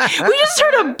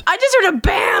I just heard a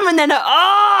bam, and then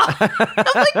I'm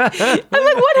like,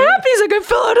 what happened? He's like, I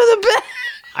fell out of the bed.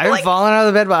 I haven't fallen out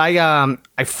of the bed, but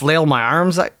I flail my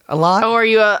arms a lot. Oh, are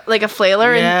you like a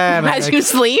flailer? Yeah, as you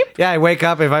sleep? Yeah, I wake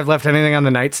up if I've left anything on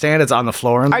the nightstand, it's on the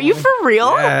floor. Are you for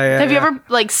real? Yeah. Have you ever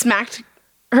like smacked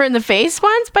her in the face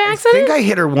once by accident? I think I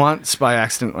hit her once by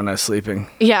accident when I was sleeping.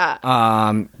 Yeah.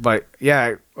 But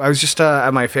yeah, I was just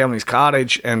at my family's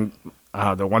cottage, and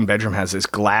the one bedroom has this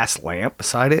glass lamp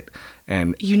beside it,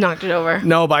 and You knocked it over.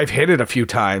 no, but I've hit it a few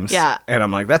times. Yeah. And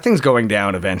I'm like, that thing's going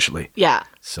down eventually. Yeah.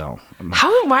 So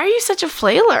Why are you such a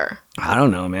flailer? I don't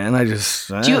know, man. I just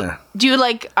Do you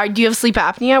have sleep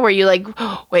apnea where you like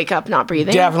wake up not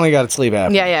breathing? definitely got to sleep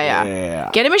apnea. Yeah.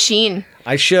 Get a machine.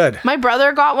 I should. My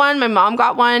brother got one. My mom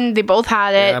got one. They both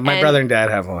had it. Yeah, my brother and dad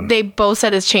have one. They both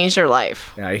said it's changed their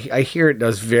life. Yeah, I hear it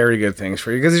does very good things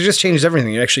for you because it just changes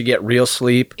everything. You actually get real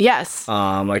sleep. Yes.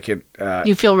 Like it.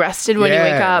 You feel rested when you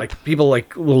wake up. Like people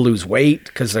will lose weight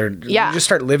because you just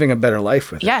start living a a better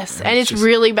life with it. Yes, and it's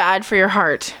really bad for your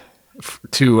heart.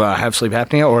 To have sleep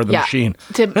apnea or the machine?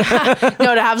 To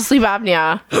have sleep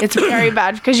apnea. It's very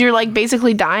bad because you're like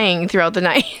basically dying throughout the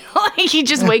night. Like you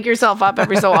just wake yourself up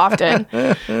every so often.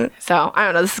 So I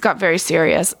don't know. This has got very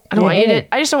serious. I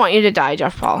just don't want you to die,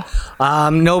 Jeff Paul.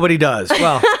 Nobody does.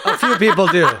 Well, a few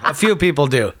people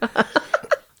do.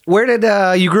 Where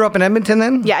did you grew up in Edmonton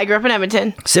then? Yeah, I grew up in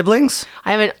Edmonton. Siblings?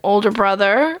 I have an older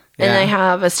brother, and I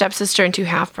have a stepsister and 2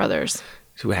 half brothers.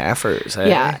 2 halfers. Eh?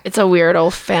 Yeah, it's a weird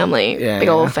old family. Big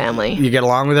old family. You get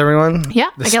along with everyone? Yeah,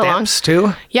 I get along. Steps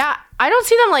too? Yeah, I don't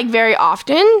see them like very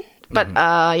often, but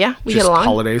we get along.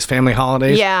 Holidays, family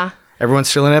holidays? Yeah. Everyone's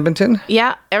still in Edmonton?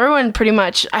 Yeah, everyone pretty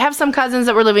much. I have some cousins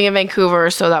that were living in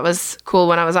Vancouver, so that was cool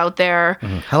when I was out there.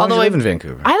 Mm-hmm. How long did you live in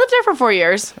Vancouver? I lived there for 4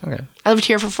 years. Okay. I lived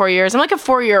here for 4 years. I'm like a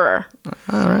 4-yearer.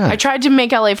 All right. I tried to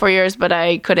make LA 4 years, but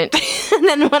I couldn't. And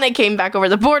then when I came back over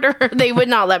the border, they would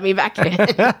not let me back in.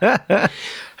 How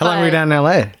long were you down in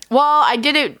LA? Well, I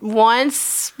did it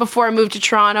once before I moved to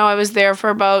Toronto. I was there for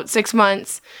about 6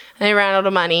 months, and I ran out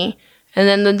of money. And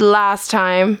then the last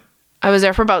time, I was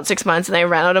there for about 6 months, and I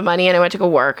ran out of money, and I went to go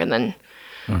work, and then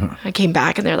I came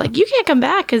back, and they're like, "You can't come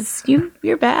back because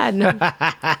you're bad." No.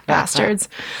 Bastards.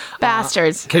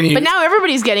 But now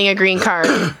everybody's getting a green card.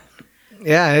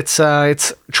 Yeah,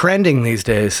 it's trending these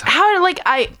days.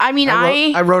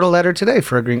 I wrote a letter today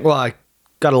for a green. Well, I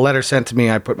got a letter sent to me.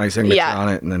 I put my signature on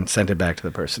it and then sent it back to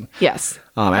the person. Yes,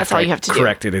 that's after all you have to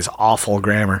corrected his awful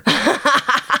grammar.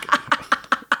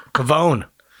 Pavone.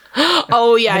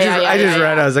 Oh yeah, I just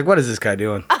read it. I was like, what is this guy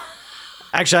doing?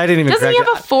 Actually, I didn't even Doesn't he have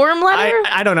a form letter?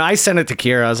 I don't know. I sent it to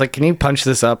Kira. I was like, can you punch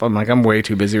this up? I'm like, I'm way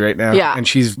too busy right now. Yeah. And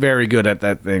she's very good at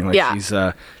that thing.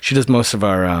 Like she does most of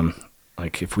our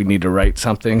like if we need to write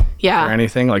something or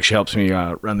anything, like she helps me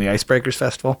run the Icebreakers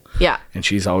Festival. Yeah. And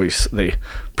she's always the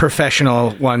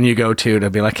professional one you go to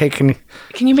be like, hey, can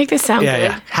you make this sound good?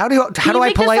 Yeah. How do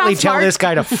I politely tell this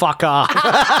guy to fuck off?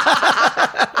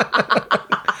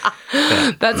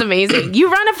 That's amazing. You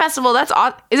run a festival. That's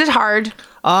is it hard?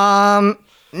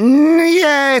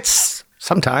 Yeah, it's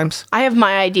sometimes. I have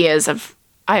my ideas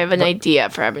I have an idea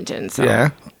for Edmonton. So.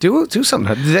 Yeah, do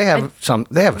something. They have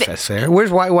They have a fest there. Where's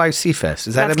YYC Fest?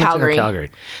 Is that That's Edmonton or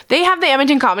Calgary? They have the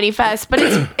Edmonton Comedy Fest, but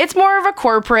it's more of a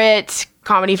corporate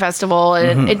comedy festival,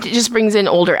 and it just brings in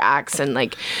older acts, and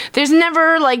like there's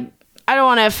never like. I don't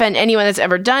want to offend anyone that's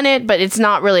ever done it, but it's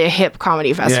not really a hip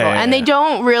comedy festival. And they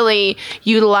don't really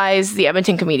utilize the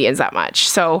Edmonton comedians that much.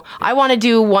 So I want to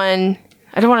do one.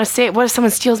 I don't want to say it. What if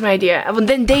someone steals my idea? Well,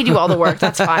 then they do all the work.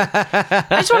 That's fine. I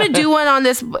just want to do one on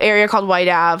this area called White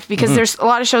Ave because there's a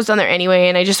lot of shows down there anyway.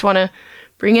 And I just want to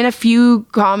bring in a few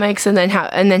comics and then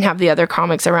have the other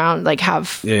comics around, like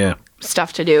have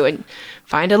stuff to do and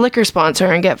find a liquor sponsor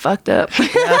and get fucked up.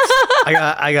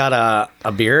 I got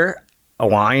a beer, a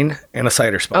wine, and a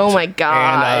cider sponsor. Oh my god!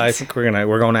 And I think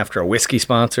we're going after a whiskey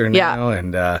sponsor now.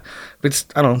 And it's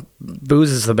I don't know,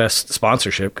 booze is the best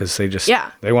sponsorship because they just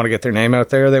they want to get their name out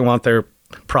there. They want their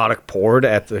product poured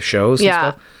at the shows. And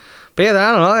stuff. But yeah,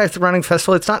 I don't know. It's a running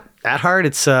festival. It's not that hard.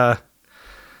 It's a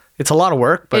lot of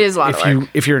work. But it is a lot of work.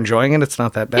 If you're enjoying it, it's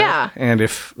not that bad. Yeah. And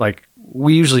if like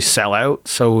we usually sell out,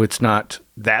 so it's not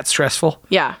that stressful.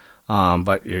 Yeah.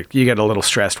 But you get a little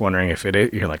stressed wondering if it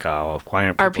is. You're like, oh,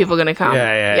 why aren't people going to come?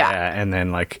 Yeah. And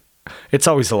then like it's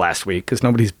always the last week because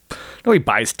nobody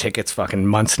buys tickets fucking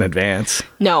months in advance.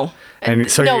 No. And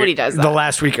so nobody does that. The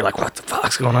last week you're like, what the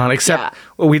fuck's going on? Except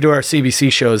when we do our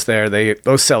CBC shows there,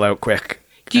 those sell out quick.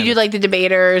 Do you do like the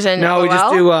debaters and No, LOL? we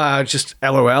just do just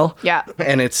LOL. Yeah.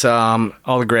 And it's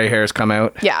all the gray hairs come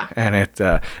out. Yeah. And it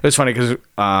was funny because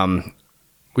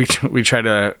we had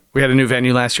a new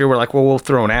venue last year. We're like, well, we'll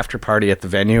throw an after party at the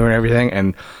venue and everything,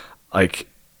 and like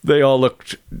they all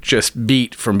looked just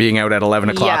beat from being out at 11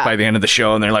 o'clock by the end of the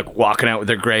show, and they're like walking out with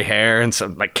their gray hair and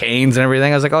some like canes and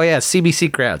everything. I was like, oh yeah,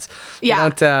 CBC crowds. Yeah.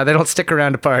 They don't stick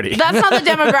around to party. That's not the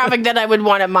demographic that I would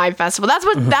want at my festival.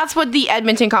 That's what the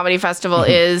Edmonton Comedy Festival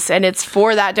is, and it's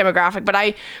for that demographic. But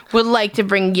I would like to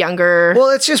bring younger.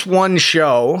 Well, it's just one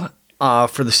show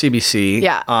for the CBC.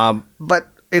 Yeah. But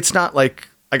it's not like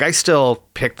I still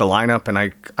pick the lineup, and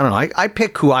I don't know. I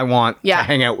pick who I want to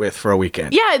hang out with for a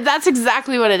weekend. Yeah, that's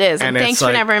exactly what it is. And thanks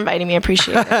for never inviting me. I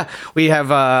appreciate it. We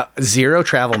have zero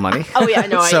travel money. Oh yeah,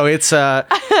 no. So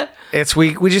it's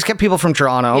we just get people from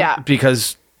Toronto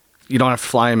because you don't have to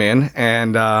fly them in,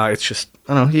 and it's just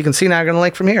I don't know. You can see Niagara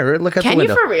Lake from here. Look at the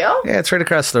window. Can you for real? Yeah, it's right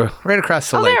across the lake.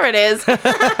 Oh, there it is.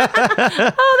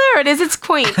 Oh, there it is. It's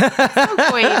quaint. It's so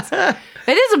quaint.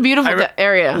 It is a beautiful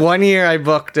area. One year I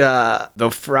booked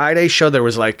the Friday show. There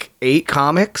was like 8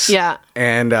 comics. Yeah.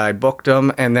 And I booked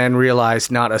them and then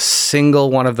realized not a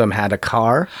single one of them had a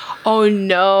car. Oh,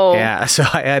 no. Yeah. So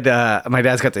I had, my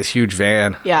dad's got this huge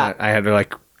van. Yeah. I had to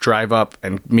like drive up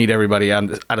and meet everybody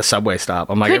at a subway stop.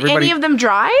 I'm like, Could any of them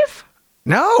drive?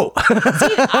 No. See,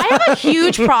 I have a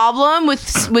huge problem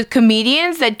with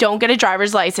comedians that don't get a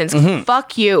driver's license. Mm-hmm.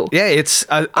 Fuck you. Yeah, it's...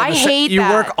 I hate you that.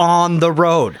 You work on the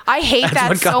road. I hate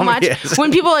that so much. Is.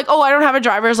 When people are like, oh, I don't have a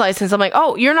driver's license. I'm like,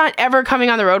 oh, you're not ever coming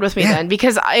on the road with me then.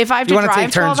 Because if I have to drive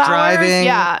take 12 turns hours... driving,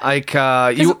 Yeah. Like,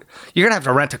 you're going to have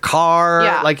to rent a car.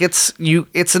 Yeah. Like, it's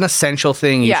an essential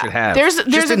thing you should have. There's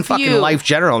just in fucking life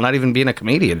general, not even being a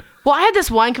comedian. Well, I had this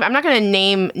one, I'm not going to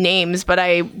name names, but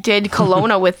I did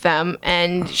Kelowna with them,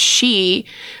 and she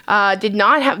did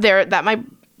not have that might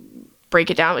break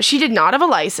it down. She did not have a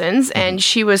license, and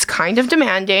she was kind of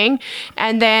demanding.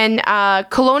 And then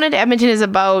Kelowna to Edmonton is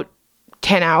about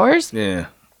 10 hours. Yeah.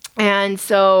 And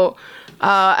so...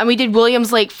 and we did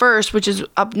Williams Lake first, which is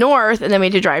up north, and then we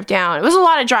had to drive down. It was a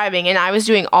lot of driving, and I was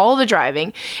doing all the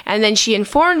driving. And then she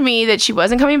informed me that she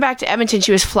wasn't coming back to Edmonton.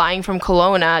 She was flying from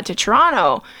Kelowna to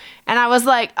Toronto. And I was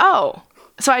like, oh.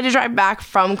 So I had to drive back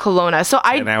from Kelowna. So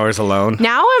 10 hours alone.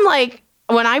 Now I'm like,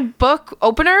 when I book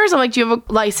openers, I'm like, do you have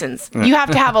a license? You have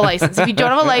to have a license. If you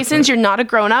don't have a license, you're not a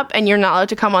grown-up, and you're not allowed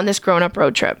to come on this grown-up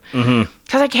road trip.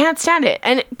 Because I can't stand it.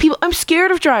 And people, I'm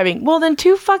scared of driving. Well, then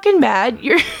too fucking bad.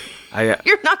 You're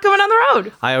not going on the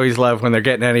road. I always love when they're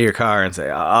getting out of your car and say,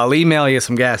 I'll email you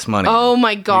some gas money. Oh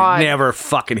my God. You never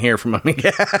fucking hear from them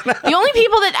again. The only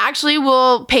people that actually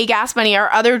will pay gas money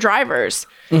are other drivers.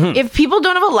 If people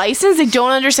don't have a license, they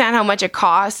don't understand how much it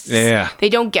costs. Yeah. They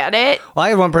don't get it. Well, I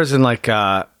had one person like,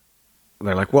 they're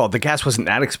like, well, the gas wasn't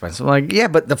that expensive. I'm like, yeah,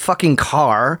 but the fucking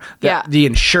car, the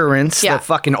insurance, the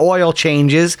fucking oil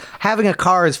changes. Having a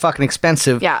car is fucking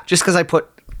expensive. Yeah. Just because I put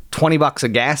 $20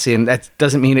 of gas in, that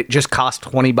doesn't mean it just costs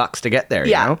 $20 to get there.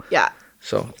 Yeah. You know? Yeah.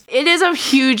 So it is a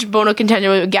huge bone of contention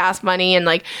with gas money. And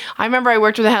like, I remember I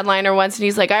worked with a headliner once, and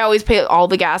he's like, I always pay all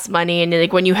the gas money, and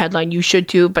like when you headline, you should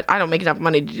too, but I don't make enough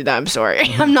money to do that. I'm sorry.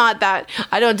 I'm not that.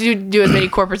 I don't do as many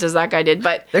corporates as that guy did.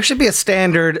 But there should be a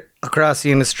standard across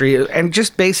the industry, and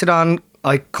just base it on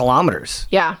like kilometers.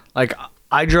 Yeah. Like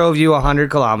I drove you 100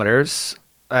 kilometers.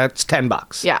 That's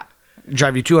 $10. Yeah.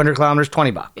 Drive you 200 kilometers,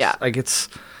 $20. Yeah. Like it's,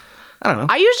 I don't know.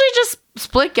 I usually just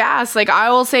split gas. Like I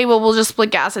will say, well, we'll just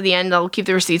split gas at the end. I'll keep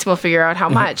the receipts and we'll figure out how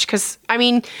much. Because I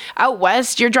mean, out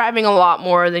west, you're driving a lot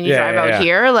more than you drive out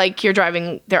here. Like you're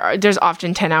driving, there's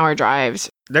often 10-hour drives.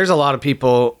 There's a lot of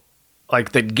people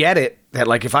like that get it. That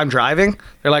like if I'm driving,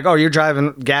 they're like, oh, you're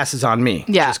driving, gas is on me.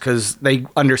 Yeah. Just because they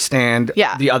understand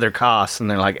the other costs, and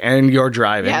they're like, and you're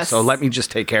driving, so let me just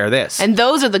take care of this. And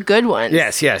those are the good ones.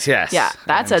 Yes. Yeah,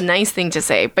 that's a nice thing to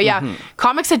say. But yeah,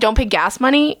 comics that don't pay gas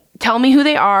money, tell me who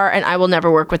they are, and I will never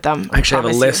work with them. I actually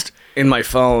have a list in my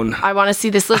phone. I want to see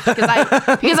this list because I don't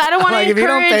want to like, encourage. If you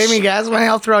don't pay me gas money,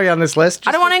 I'll throw you on this list.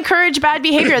 I don't want to encourage bad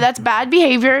behavior. That's bad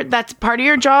behavior. That's part of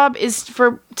your job is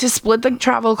to split the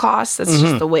travel costs. That's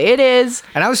just the way it is.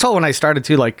 And I was told when I started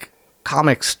to like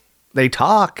comics, they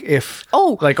talk if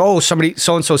somebody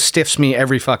so and so stiffs me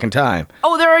every fucking time.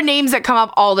 Oh, there are names that come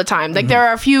up all the time. Like there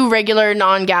are a few regular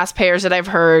non-gas payers that I've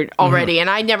heard already, and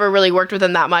I never really worked with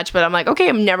them that much. But I'm like, okay,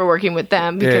 I'm never working with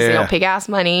them because they don't pay gas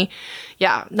money.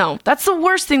 Yeah, no, that's the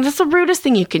worst thing. That's the rudest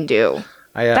thing you can do.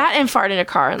 That and fart in a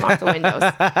car and lock the windows.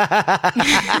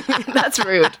 That's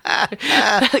rude.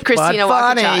 Christina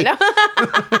funny.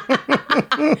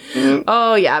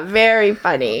 Oh yeah, very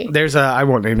funny. I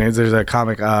won't name names. There's a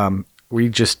comic. We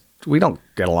don't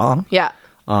get along. Yeah.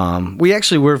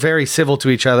 We're very civil to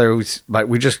each other, but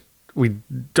we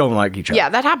don't like each other. Yeah,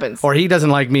 that happens. Or he doesn't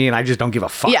like me, and I just don't give a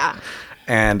fuck. Yeah.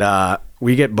 And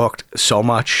we get booked so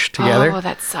much together. Oh,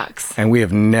 that sucks. And we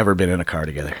have never been in a car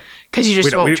together. Because you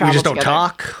just won't travel We just don't together.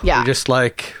 talk. Yeah. We just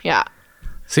like, yeah.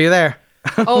 see you there.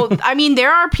 Oh, I mean,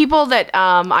 there are people that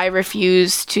I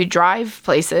refuse to drive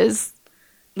places.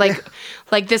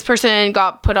 Like this person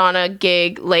got put on a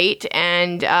gig late,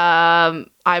 and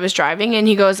I was driving, and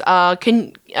he goes, how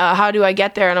do I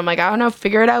get there? And I'm like, I don't know,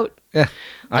 figure it out. Yeah.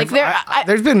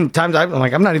 There's been times I'm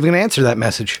like, I'm not even going to answer that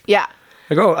message. Yeah.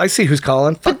 Like, oh, I see who's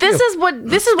calling. But this is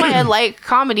why I like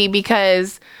comedy,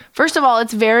 because first of all,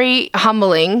 it's very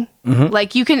humbling. Mm-hmm.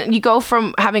 Like you go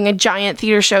from having a giant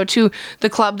theater show to the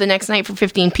club the next night for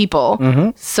 15 people. Mm-hmm.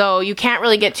 So you can't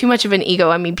really get too much of an ego.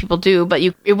 I mean, people do, but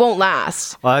it won't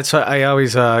last. Well, that's what I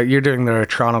always, you're doing the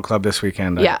Toronto club this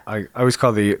weekend. Yeah. I always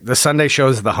call the Sunday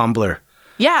shows the humbler.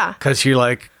 Yeah. Because you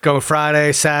like go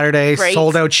Friday, Saturday, Great.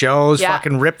 sold out shows, Yeah.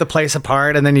 fucking rip the place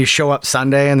apart, and then you show up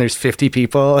Sunday and there's 50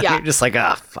 people. And Yeah. you're just like,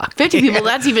 fuck. 50 people,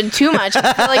 that's even too much.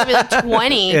 I feel like it'd be like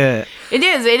 20. Yeah. It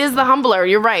is the humbler.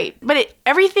 You're right. But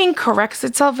everything corrects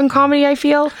itself in comedy, I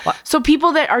feel. So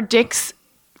people that are dicks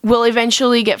will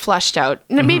eventually get flushed out.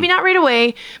 Maybe not right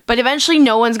away, but eventually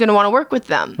no one's going to want to work with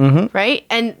them. Right?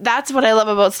 And that's what I love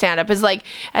about stand-up is like,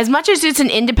 as much as it's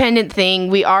an independent thing,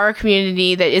 we are a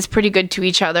community that is pretty good to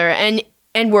each other.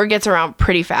 And word gets around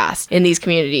pretty fast in these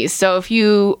communities. So if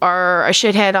you are a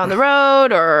shithead on the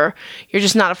road or you're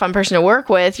just not a fun person to work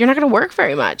with, you're not going to work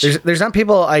very much. There's not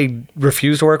people I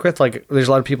refuse to work with. Like, there's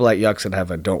a lot of people at Yucks that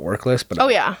have a don't work list. But Oh,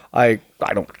 yeah. I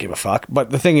don't give a fuck. But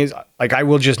the thing is, like, I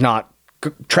will just not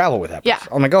travel with that person.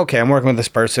 Yeah. I'm like, okay, I'm working with this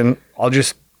person.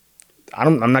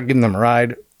 I'm not giving them a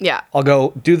ride. Yeah. I'll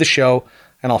go do the show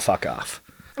and I'll fuck off.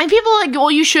 And people are like,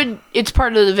 well, you should, it's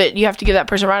part of it. You have to give that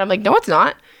person a ride. I'm like, no, it's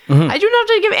not. I do not have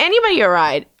to give anybody a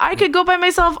ride. I could go by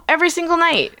myself every single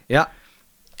night. Yeah.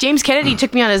 James Kennedy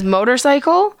took me on his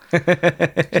motorcycle.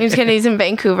 James Kennedy's in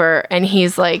Vancouver, and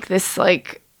he's like this,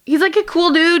 like, he's like a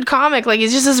cool dude comic. Like,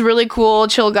 he's just this really cool,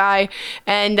 chill guy.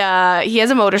 And he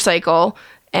has a motorcycle,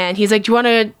 and he's like, do you want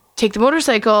to take the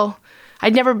motorcycle?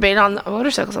 I'd never been on a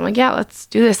motorcycle, so I'm like, yeah, let's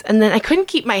do this. And then I couldn't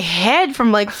keep my head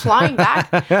from like flying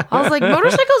back. I was like,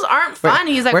 motorcycles aren't fun.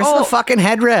 He's like, where's the fucking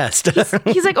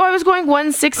headrest? He's like, oh, I was going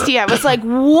 160. I was like,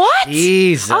 what?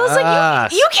 Jesus. I was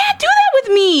like, you can't do that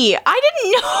with me. I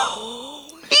didn't know.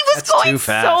 He was That's going too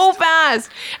fast. so fast.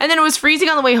 And then it was freezing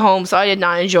on the way home, so I did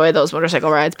not enjoy those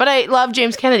motorcycle rides. But I love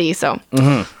James Kennedy, so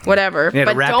whatever. You had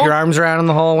but to wrap your arms around him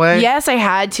the whole way? Yes, I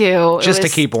had to. Just to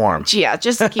keep warm. Yeah,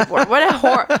 just to keep warm. What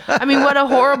a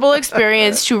horrible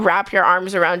experience to wrap your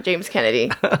arms around James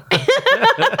Kennedy.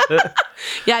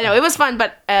 Yeah, no, it was fun,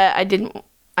 but I didn't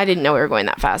know we were going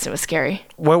that fast. It was scary.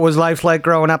 What was life like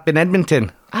growing up in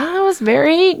Edmonton? It was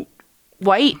very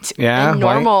white Yeah, and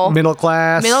normal. white, middle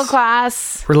class. Middle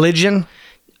class. Religion?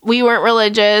 We weren't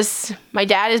religious. My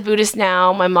dad is Buddhist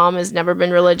now. My mom has never been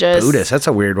religious. Buddhist, that's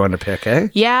a weird one to pick, eh?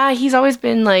 Yeah, he's always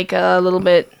been like a little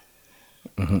bit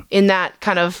in that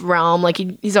kind of realm. Like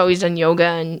he's always done yoga,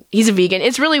 and he's a vegan.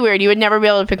 It's really weird. You would never be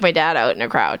able to pick my dad out in a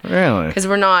crowd. Really? Because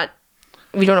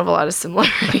we don't have a lot of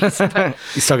similarities. But,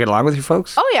 You still get along with your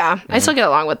folks? oh yeah, I still get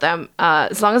along with them.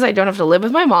 As long as I don't have to live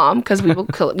with my mom, because we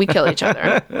kill each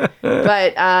other.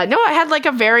 But no, I had like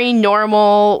a very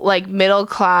normal, like middle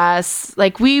class.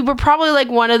 Like we were probably like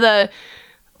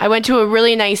I went to a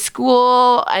really nice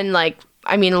school, and like,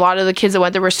 I mean, a lot of the kids that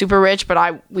went there were super rich,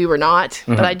 but we were not.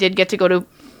 But I did get to go to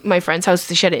my friend's house.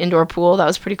 She had an indoor pool. That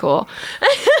was pretty cool.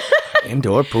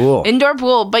 Indoor pool. Indoor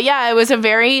pool. But yeah, it was a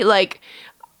very like,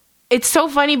 it's so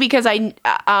funny because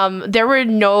there were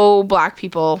no black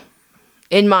people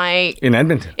in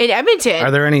Edmonton.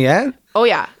 Are there any yet? Oh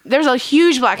yeah, there's a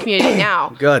huge black community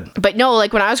now. Good. But no,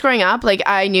 like when I was growing up, like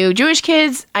I knew Jewish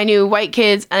kids, I knew white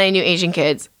kids, and I knew Asian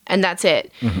kids, and that's it.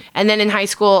 And then in high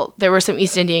school, there were some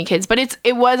East Indian kids, but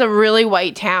it was a really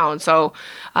white town. So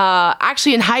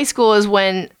actually in high school is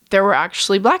when there were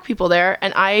actually black people there,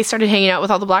 and I started hanging out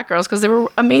with all the black girls because they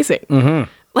were amazing.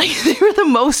 Like they were the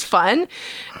most fun,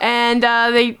 and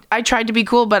I tried to be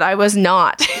cool, but I was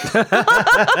not.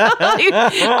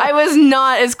 I was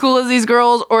not as cool as these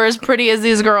girls or as pretty as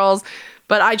these girls,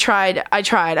 but I tried.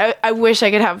 I wish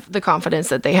I could have the confidence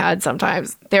that they had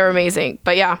sometimes. They were amazing,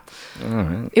 but yeah,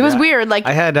 it was weird. Like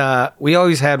we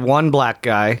always had one black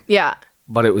guy, yeah,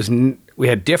 but we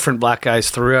had different black guys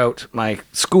throughout my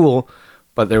school.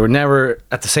 but they were never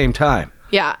at the same time.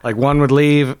 Yeah. Like one would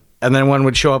leave and then one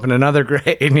would show up in another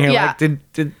grade, and you're like, did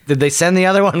they send the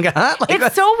other one? Like,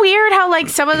 it's so weird how like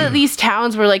some of these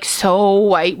towns were like so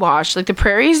whitewashed. Like the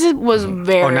Prairies was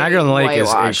very Niagara on the Lake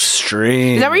is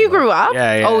extreme. Is that where you grew up?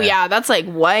 Yeah. Oh yeah, that's like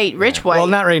white, rich white. Well,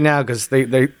 not right now because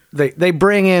they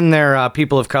bring in their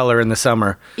people of color in the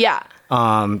summer. Yeah.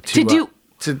 To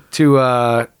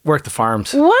work the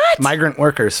farms. What? Migrant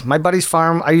workers. My buddy's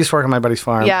farm. I used to work on my buddy's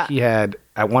farm. Yeah. He had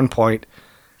at one point.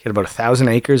 He had about 1,000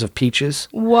 acres of peaches.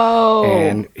 Whoa.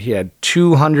 And he had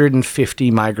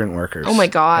 250 migrant workers. Oh my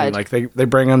God. And like they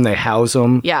bring them, they house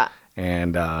them. Yeah.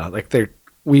 And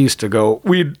we used to go,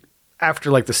 after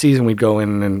like the season, we'd go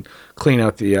in and clean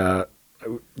out we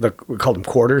called them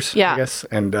quarters, yeah. I guess.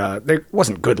 And they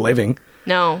wasn't good living.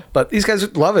 No. But these guys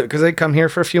would love it because they come here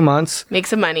for a few months. Make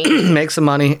some money. Make some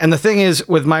money. And the thing is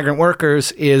with migrant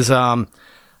workers is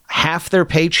half their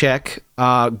paycheck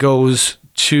goes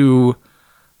to...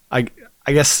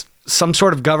 I guess some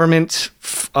sort of government,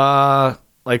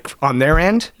 like on their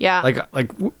end. Yeah.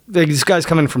 Like these guys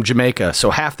come in from Jamaica,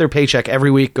 so half their paycheck every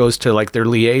week goes to like their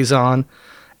liaison,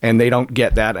 and they don't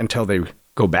get that until they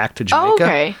go back to Jamaica. Oh,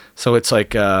 okay. So it's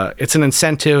like it's an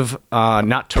incentive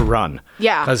not to run.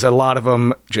 Yeah. Because a lot of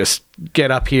them just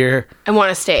get up here and want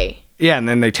to stay. Yeah, and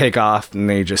then they take off and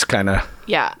they just kind of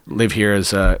live here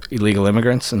as illegal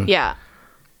immigrants. And I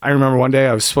remember one day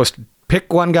I was supposed to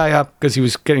pick one guy up because he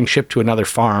was getting shipped to another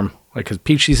farm, like because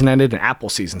peach season ended and apple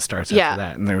season starts after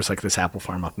that. And there was like this apple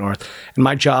farm up north. And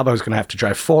my job, I was going to have to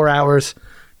drive 4 hours,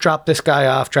 drop this guy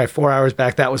off, drive 4 hours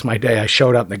back. That was my day. I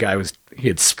showed up and the guy he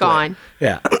had split. Gone.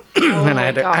 Yeah. And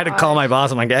I had to call my boss.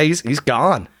 I'm like, yeah, he's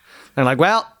gone. And I'm like,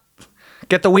 well,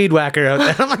 get the weed whacker out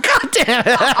there. I'm like, God damn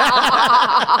it.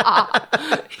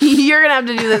 You're going to have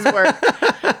to do this work.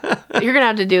 You're going to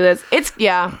have to do this.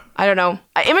 I don't know.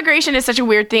 Immigration is such a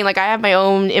weird thing. Like, I have my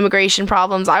own immigration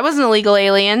problems. I was an illegal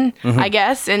alien, I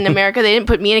guess. In America, they didn't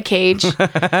put me in a cage.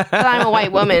 But I'm a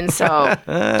white woman, so.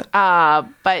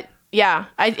 But yeah,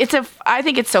 I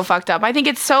think it's so fucked up. I think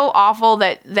it's so awful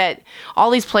that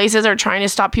all these places are trying to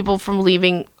stop people from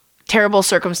leaving terrible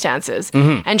circumstances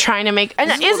and trying to make. And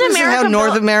this is how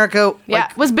North America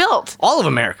was built. All of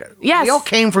America. Yes. We all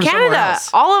came from Canada, somewhere else.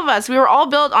 all of us. We were all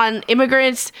built on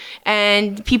immigrants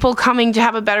and people coming to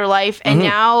have a better life. And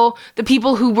now the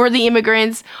people who were the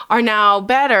immigrants are now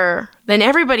better than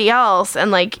everybody else.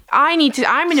 And like, I'm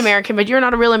an American, but you're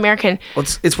not a real American. Well,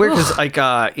 it's weird because like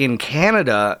in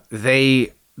Canada,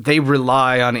 they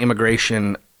rely on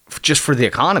immigration just for the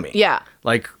economy. Yeah.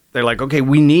 Like they're like, okay,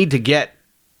 we need to get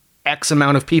X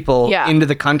amount of people into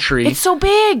the country. It's so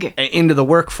big. Into the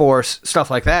workforce, stuff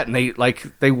like that. And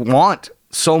they want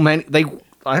so many,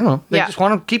 I don't know, they just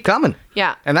want to keep coming.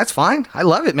 Yeah. And that's fine. I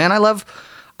love it, man. I love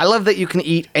that you can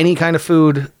eat any kind of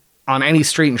food on any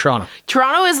street in Toronto.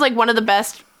 Toronto is like one of the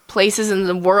best places in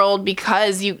the world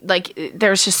because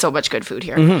there's just so much good food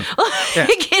here.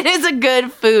 It is a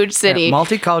good food city. Yeah,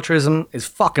 multiculturalism is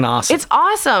fucking awesome. It's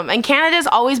awesome. And Canada's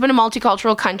always been a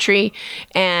multicultural country,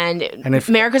 and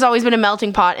America's always been a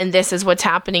melting pot, and this is what's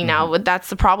happening now. That's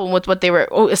the problem with what they were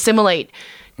assimilate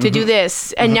to do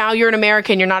this. And now you're an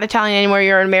American. You're not Italian anymore.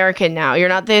 You're an American now. You're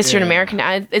not this. You're an American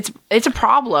now. It's a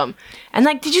problem. And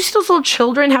like, did you see those little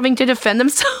children having to defend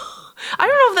themselves? I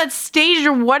don't know if that's staged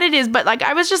or what it is, but like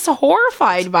I was just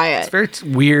horrified by it. It's a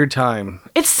very weird time.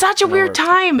 It's such a weird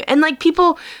time. And like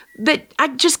people that I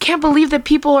just can't believe that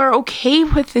people are okay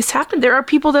with this happening. There are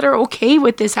people that are okay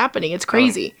with this happening. It's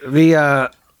crazy.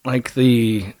 The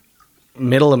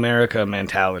middle America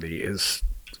mentality it's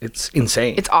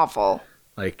insane. It's awful.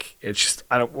 Like, it's just,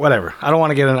 whatever. I don't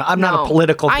want to get into, I'm not a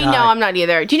political guy. I know, I'm not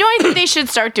either. Do you know what I think they should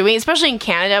start doing? Especially in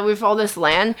Canada, with all this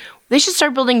land, they should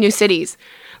start building new cities.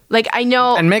 Like, I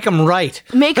know. And make them right.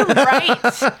 Make them right.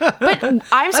 But I'm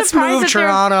Let's surprised move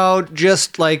Toronto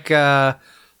just like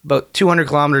about 200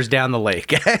 kilometers down the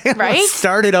lake. Right? Let's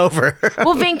start it over.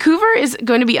 Well, Vancouver is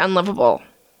going to be unlivable.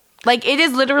 Like, it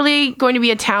is literally going to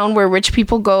be a town where rich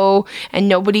people go and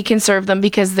nobody can serve them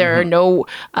because there are no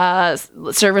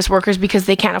service workers because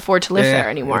they can't afford to live there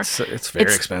anymore. It's very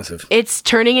expensive. It's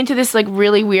turning into this, like,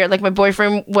 really weird. Like, my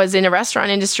boyfriend was in a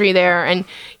restaurant industry there, and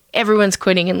everyone's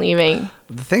quitting and leaving.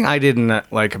 The thing I didn't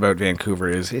like about Vancouver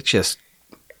is it's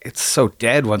so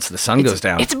dead once the sun goes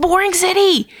down. It's a boring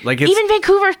city. Like even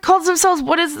Vancouver calls themselves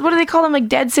what do they call them? Like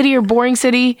dead city or boring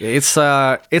city? It's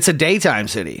a daytime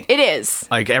city. It is.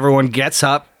 Like everyone gets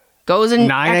up, goes and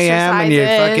 9 a.m. and you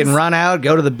fucking run out,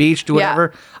 go to the beach, do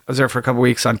whatever. I was there for a couple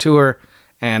weeks on tour,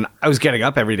 and I was getting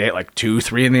up every day at like 2,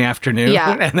 3 in the afternoon.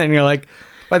 Yeah. And then you're like,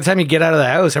 By the time you get out of the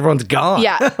house, everyone's gone.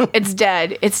 Yeah, it's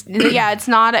dead. It's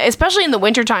not, especially in the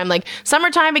wintertime. Like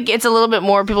summertime, it gets a little bit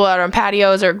more people out on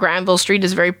patios, or Granville Street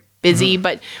is very busy,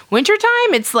 but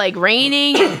wintertime, it's like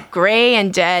raining, and gray,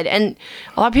 and dead. And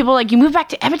a lot of people are like, you move back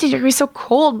to Edmonton, you're gonna be so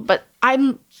cold. But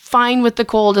I'm fine with the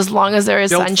cold as long as there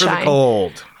is Built sunshine. for the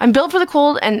cold. I'm built for the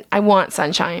cold, and I want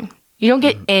sunshine. You don't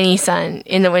get any sun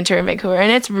in the winter in Vancouver,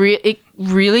 and it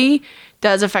really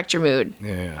does affect your mood.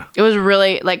 Yeah. It was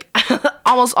really like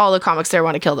almost all the comics there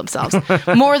want to kill themselves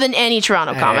more than any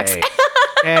Toronto comics.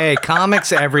 Hey,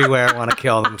 comics everywhere want to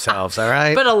kill themselves, all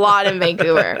right? But a lot in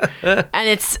Vancouver. And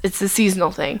it's a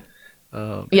seasonal thing.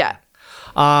 Oh. Yeah.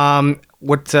 How'd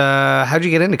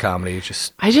you get into comedy?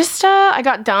 I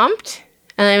got dumped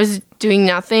and I was doing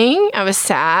nothing. I was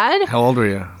sad. How old were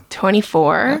you?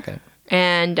 24. Okay.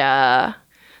 And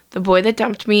the boy that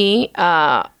dumped me,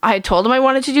 I told him I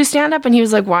wanted to do stand-up, and he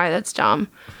was like, why? That's dumb.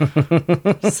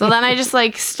 So then I just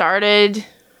like started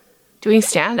doing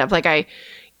stand-up. Like I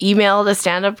emailed a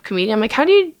stand-up comedian. I'm like, how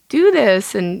do you do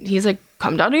this? And he's like,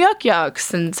 come down to Yuck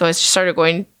Yucks. And so I started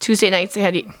going Tuesday nights. They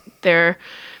had their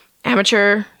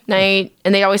amateur night,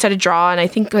 and they always had a draw. And I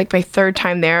think like my third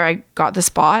time there, I got the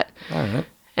spot. All right.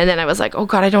 And then I was like, oh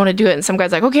God, I don't want to do it. And some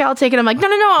guy's like, okay, I'll take it. I'm like, no,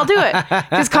 I'll do it.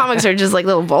 Because comics are just like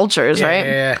little vultures, right?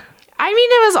 Yeah. I mean,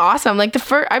 it was awesome. Like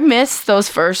I miss those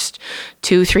first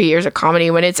 2-3 years of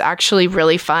comedy when it's actually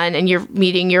really fun and you're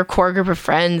meeting your core group of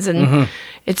friends. And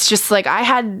it's just like, I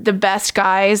had the best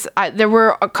guys. There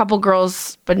were a couple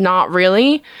girls, but not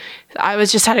really.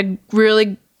 Had a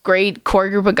really great core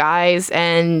group of guys,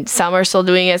 and some are still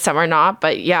doing it, some are not.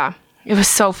 But yeah, it was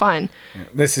so fun.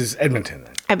 This is Edmonton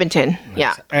then? Edmonton,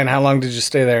 yeah. And how long did you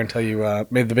stay there until you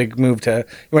made the big move you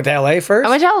went to LA first? I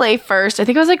went to LA first. I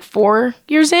think it was like 4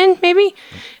 years in, maybe.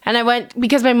 And I went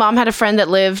because my mom had a friend that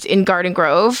lived in Garden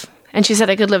Grove, and she said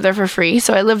I could live there for free.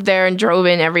 So I lived there and drove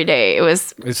in every day.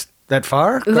 Is that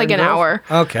far? It was like an hour.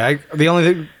 Okay. The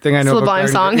only thing I know about Sublime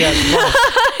song.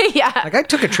 Yeah. Like I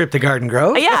took a trip to Garden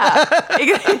Grove. Yeah.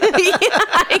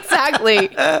 Yeah, exactly.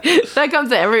 That comes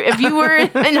to if you were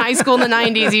in high school in the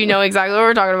 90s, you know exactly what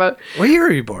we're talking about. What year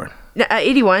were you born?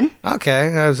 81.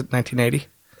 Okay. I was 1980.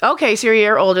 Okay, so you're a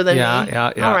year older than me.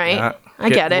 Yeah. All right. Yeah. I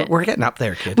get it. We're getting up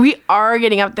there, kid. We are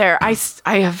getting up there. I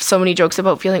have so many jokes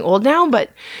about feeling old now,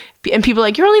 and people are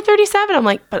like, you're only 37. I'm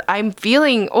like, but I'm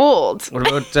feeling old. What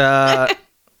about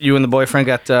you and the boyfriend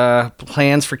got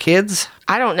plans for kids?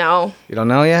 I don't know. You don't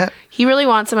know yet? He really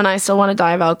wants them, and I still want to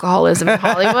die of alcoholism in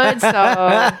Hollywood, so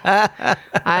I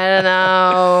don't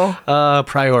know.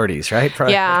 Priorities, right?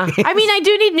 Yeah. I mean, I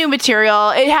do need new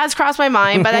material. It has crossed my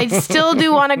mind, but I still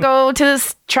do want to go to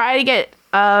try to get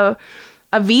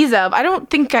a visa. I don't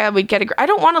think I would get I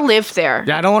don't want to live there.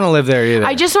 Yeah, I don't want to live there either.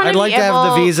 I just want I'd to like be to able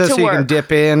have the visa to so work. You can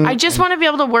dip in. I just want to be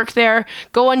able to work there,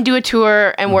 go and do a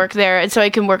tour and work there, and so I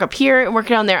can work up here and work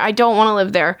down there. I don't want to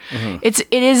live there. It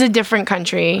is a different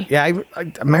country. Yeah,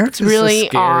 America's really a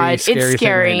scary, odd. It's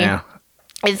scary. Right now.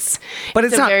 But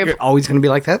it's not very, always going to be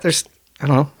like that. There's, I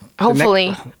don't know. Hopefully.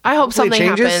 I hope hopefully something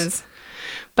happens.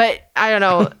 But I don't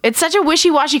know. It's such a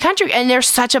wishy-washy country, and there's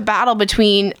such a battle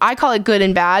between, I call it good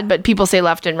and bad, but people say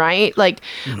left and right. Like,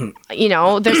 you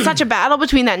know, there's such a battle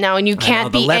between that now, and you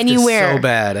can't be left anywhere. Is so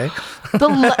bad, eh?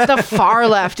 The far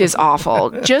left is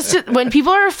awful. When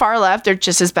people are far left, they're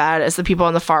just as bad as the people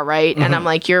on the far right. And I'm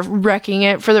like, you're wrecking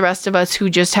it for the rest of us who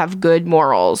just have good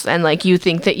morals, and like you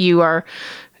think that you are.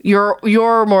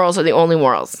 Your morals are the only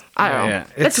morals. I don't know. Yeah.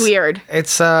 It's weird.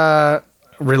 It's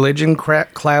religion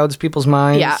clouds people's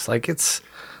minds. Yeah. Like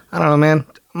I don't know, man.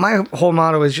 My whole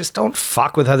motto is just don't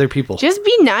fuck with other people. Just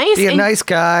be nice. Be a nice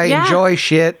guy. Yeah. Enjoy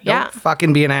shit. Yeah. Don't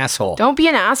fucking be an asshole. Don't be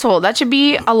an asshole. That should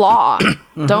be a law.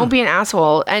 Don't be an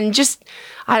asshole. And just,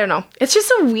 I don't know. It's just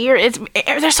so weird.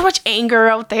 There's so much anger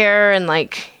out there, and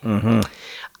like,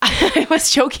 I was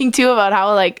joking too about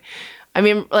how like, I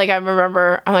mean, like I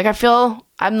remember, I'm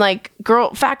like,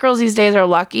 fat girls these days are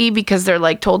lucky because they're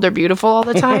like told they're beautiful all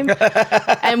the time.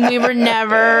 And we were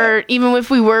never, even if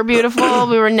we were beautiful,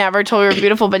 we were never told we were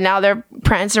beautiful. But now they're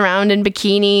prancing around in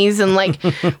bikinis and like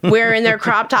wearing their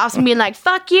crop tops and being like,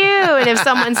 fuck you. And if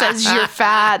someone says you're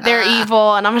fat, they're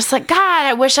evil. And I'm just like, God,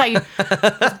 I wish I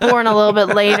was born a little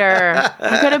bit later.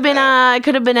 I could have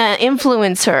been an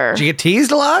influencer. Did you get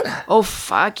teased a lot? Oh,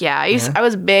 fuck yeah. I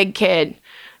was a big kid.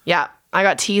 Yeah. I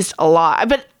got teased a lot.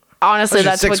 But honestly,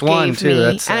 that's what gave me.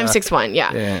 And I'm 6'1",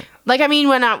 yeah. Like, I mean,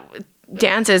 when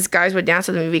guys would dance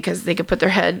with me because they could put their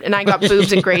head, and I got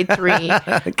boobs in grade 3.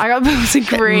 I got boobs in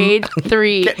grade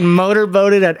 3. Getting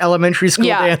motorboated at elementary school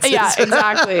dances. Yeah,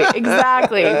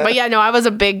 exactly. But yeah, no, I was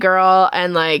a big girl,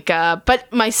 and like, but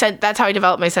that's how I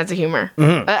developed my sense of humor.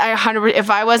 If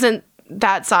I wasn't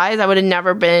that size, I would have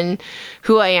never been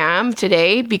who I am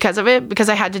today because of it, because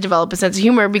I had to develop a sense of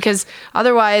humor, because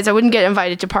otherwise I wouldn't get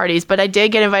invited to parties. But I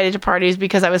did get invited to parties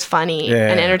because I was funny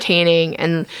and entertaining.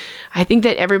 And I think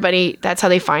that everybody, that's how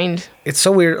they find. It's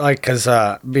so weird, like, because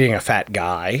being a fat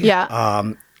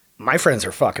guy, my friends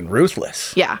are fucking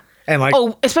ruthless. Yeah. And like,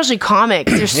 especially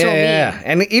comics. They're so mean. Yeah.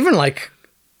 And even like,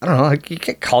 I don't know, like you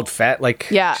get called fat, like,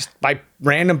 just by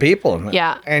random people.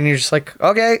 Yeah. And you're just like,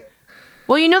 okay.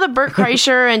 Well, you know the Bert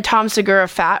Kreischer and Tom Segura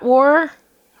fat war?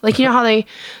 Like, you know how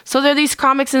so there are these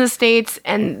comics in the States,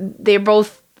 and they're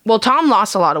both, well, Tom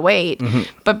lost a lot of weight,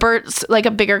 but Bert's like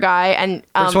a bigger guy. And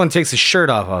this one takes his shirt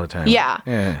off all the time.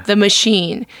 Yeah. The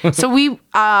Machine. So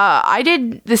I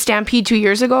did the Stampede 2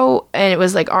 years ago, and it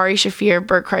was like Ari Shaffir,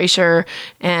 Bert Kreischer,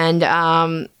 and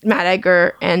Matt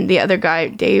Edgar, and the other guy,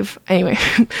 Dave. Anyway.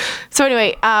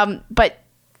 But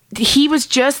he was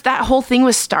just, that whole thing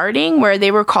was starting where they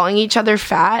were calling each other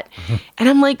fat. And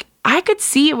I'm like, I could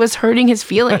see it was hurting his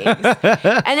feelings. And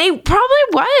it probably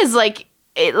was like,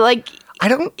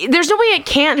 there's no way it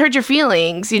can't hurt your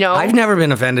feelings, you know? I've never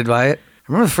been offended by it.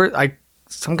 I remember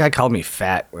some guy called me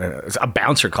fat. A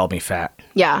bouncer called me fat.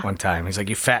 Yeah. One time. He's like,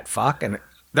 you fat fuck. And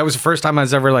that was the first time I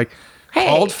was ever like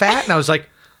called fat. And I was like,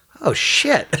 oh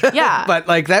shit. Yeah. But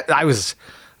like that, I was,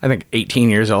 I think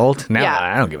 18 years old. Now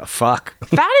I don't give a fuck.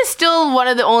 Fat is still one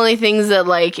of the only things that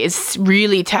like is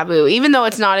really taboo, even though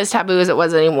it's not as taboo as it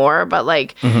was anymore. But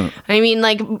like, I mean,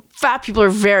 like fat people are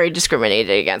very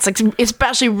discriminated against, like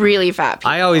especially really fat people.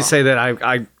 I always say that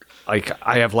I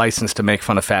have license to make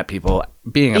fun of fat people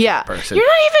being a fat person. You're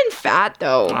not even fat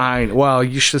though. Well,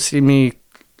 you should see me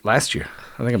last year.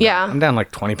 I think I'm down like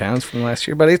 20 pounds from last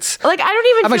year, but it's like, I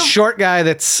don't even I'm a short guy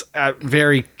that's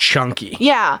very chunky.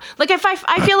 Yeah. Like I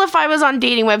feel if I was on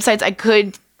dating websites, I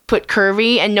could put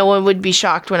curvy and no one would be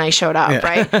shocked when I showed up,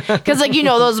 right? Because like, you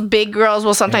know, those big girls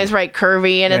will sometimes write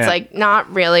curvy and it's like, not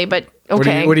really, but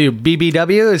okay. What are you,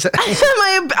 BBW? Is that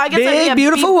I guess big,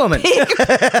 beautiful woman.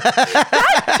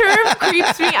 That term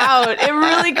creeps me out. It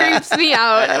really creeps me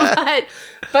out.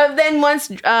 But then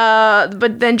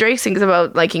Drake sings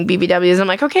about liking BBWs. I'm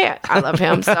like, okay, I love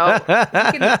him. So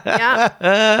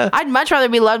I'd much rather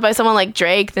be loved by someone like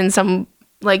Drake than some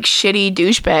like shitty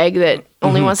douchebag that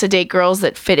only wants to date girls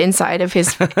that fit inside of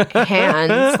his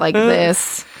hands like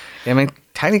this. Yeah, I mean,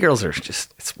 tiny girls are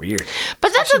just, it's weird.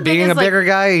 But that's the thing, being a bigger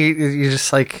guy, you're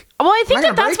just like, well, I think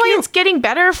that's why it's getting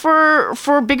better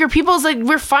for bigger people. Is like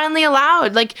we're finally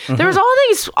allowed. Like there was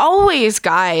always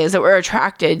guys that were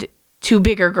attracted to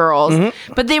bigger girls,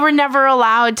 but they were never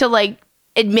allowed to like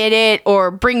admit it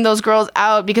or bring those girls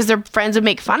out because their friends would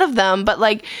make fun of them. But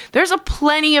like there's a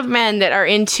plenty of men that are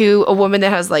into a woman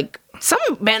that has like, some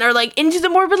men are like into the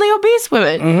morbidly obese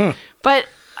women. But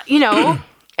you know,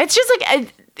 it's just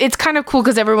like it's kind of cool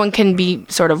because everyone can be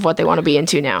sort of what they want to be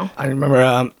into now. I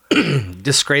remember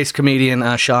disgraced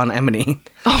comedian Sean Emily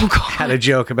had a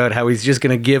joke about how he's just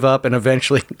going to give up and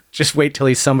eventually just wait till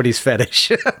he's somebody's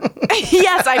fetish.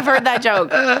 Yes, I've heard that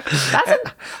joke.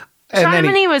 Sean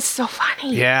Emily was so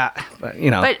funny. Yeah, but you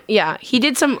know. But yeah, he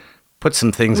did some put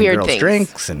some things in girls'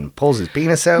 drinks and pulls his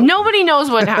penis out. Nobody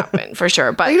knows what happened for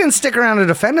sure, but he didn't stick around to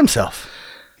defend himself.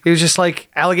 He was just like,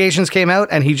 allegations came out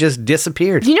and he just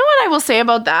disappeared. You know what I will say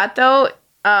about that though?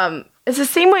 It's the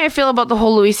same way I feel about the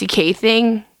whole Louis C.K.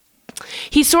 thing.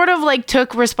 He sort of like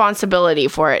took responsibility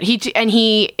for it.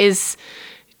 He is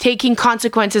taking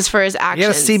consequences for his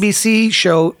actions. He had a CBC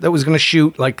show that was going to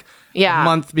shoot like a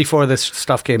month before this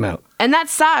stuff came out. And that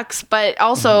sucks, but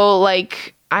also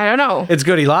like, I don't know. It's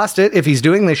good he lost it if he's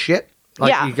doing this shit.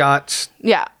 Like he got...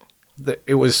 Yeah.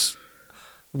 It was...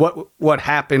 What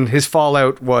happened, his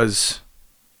fallout was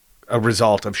a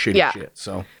result of shitty shit.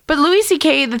 So, but Louis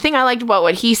C.K., the thing I liked about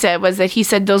what he said was that he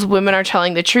said those women are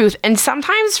telling the truth. And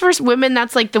sometimes for women,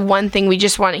 that's like the one thing we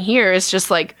just want to hear is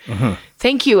just like,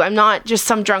 thank you. I'm not just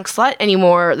some drunk slut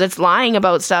anymore that's lying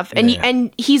about stuff. And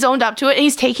and he's owned up to it and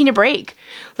he's taking a break.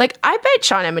 Like, I bet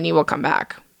Sean Emily will come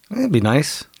back. It'd be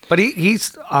nice. But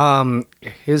he's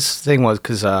his thing was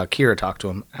because Kira talked to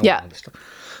him.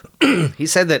 He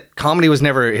said that comedy was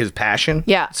never his passion.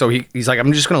 Yeah. So he's like,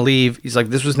 I'm just going to leave. He's like,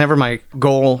 this was never my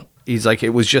goal. He's like, it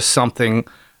was just something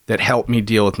that helped me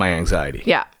deal with my anxiety.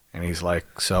 Yeah. And he's like,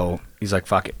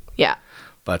 fuck it. Yeah.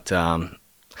 But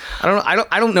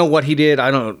I don't know what he did.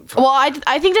 I don't. Well,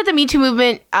 I think that the Me Too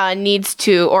movement needs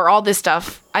to, or all this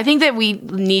stuff, I think that we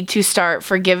need to start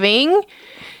forgiving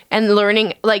and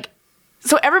learning, like,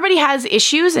 so everybody has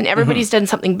issues and everybody's done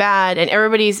something bad and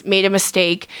everybody's made a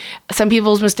mistake. Some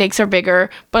people's mistakes are bigger,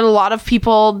 but a lot of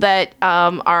people that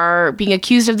are being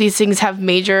accused of these things have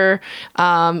major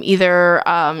either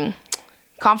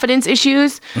confidence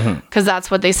issues, because that's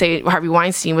what they say. Harvey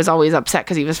Weinstein was always upset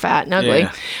because he was fat and ugly.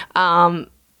 Yeah.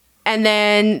 And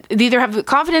then they either have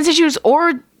confidence issues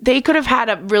or they could have had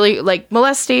a really like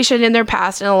molestation in their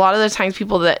past. And a lot of the times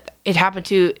people that it happened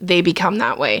to, they become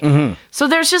that way. So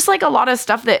there's just like a lot of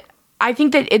stuff that I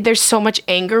think that there's so much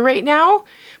anger right now.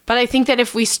 But I think that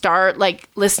if we start like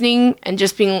listening and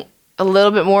just being a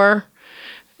little bit more,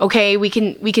 okay, we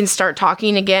can start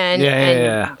talking again.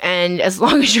 And as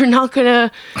long as you're not going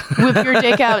to whip your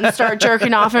dick out and start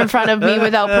jerking off in front of me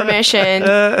without permission.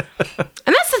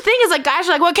 And that's the thing is like guys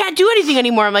are like, well, I can't do anything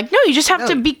anymore. I'm like, no, you just have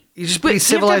to be a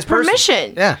civilized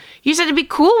permission. person. Yeah. You just have to be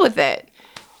cool with it.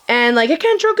 And like, I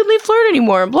can't drunkenly flirt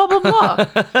anymore, blah, blah, blah.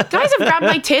 Guys have grabbed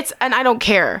my tits and I don't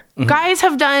care. Guys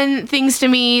have done things to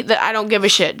me that I don't give a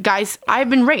shit. Guys, I've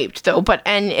been raped though,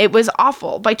 and it was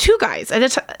awful by 2 guys. And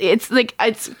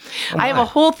I have a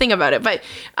whole thing about it, but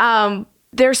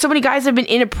there's so many guys that have been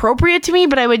inappropriate to me,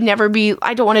 but I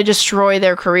don't want to destroy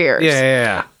their careers.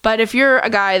 Yeah. But if you're a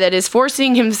guy that is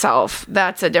forcing himself,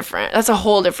 that's a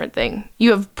whole different thing.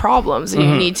 You have problems and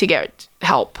you need to get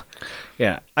help.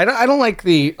 Yeah, I don't like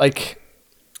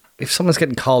if someone's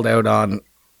getting called out on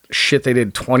shit they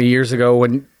did 20 years ago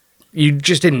when you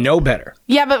just didn't know better.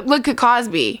 Yeah, but look at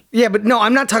Cosby. Yeah, but no,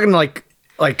 I'm not talking like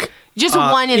just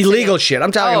one incident. Illegal shit.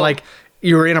 I'm talking like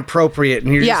you were inappropriate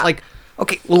and you're just like,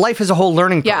 okay, well, life is a whole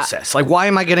learning process. Like, why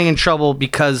am I getting in trouble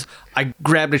because I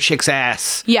grabbed a chick's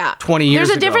ass 20 years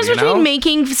ago? There's a difference between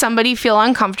making somebody feel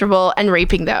uncomfortable and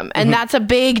raping them. And that's a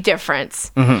big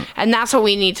difference. And that's what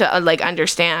we need to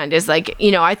understand is like,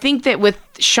 I think that with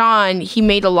Sean, he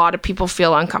made a lot of people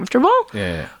feel uncomfortable.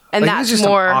 Yeah. And like, that's he's just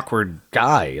more an awkward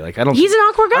guy. Like, he's an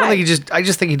awkward guy. I don't think I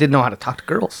just think he didn't know how to talk to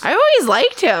girls. I always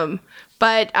liked him.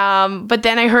 But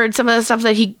then I heard some of the stuff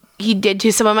that he did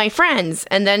to some of my friends.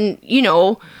 And then,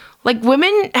 like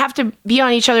women have to be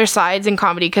on each other's sides in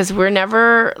comedy because we're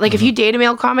never like if you date a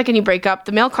male comic and you break up,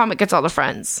 the male comic gets all the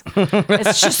friends.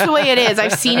 It's just the way it is.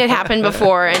 I've seen it happen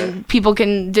before and people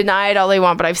can deny it all they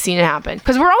want, but I've seen it happen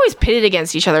because we're always pitted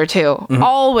against each other too.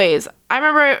 Always. I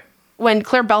remember when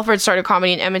Claire Belford started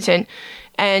comedy in Edmonton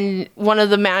and one of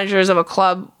the managers of a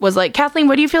club was like, Kathleen,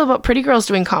 what do you feel about pretty girls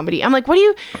doing comedy? I'm like,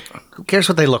 who cares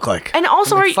what they look like? And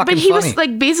also, but he was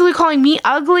like basically calling me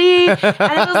ugly. And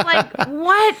it was like,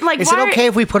 what? Like, is it okay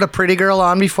if we put a pretty girl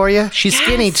on before you? She's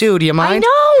skinny too. Do you mind?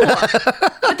 I know.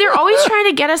 But they're always trying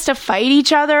to get us to fight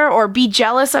each other or be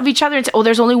jealous of each other and say, oh,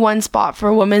 there's only one spot for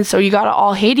a woman, so you got to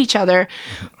all hate each other.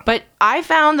 But I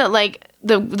found that like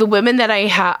the women that I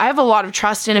have a lot of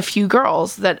trust in a few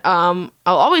girls that I'll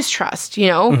always trust,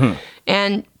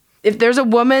 And if there's a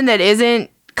woman that isn't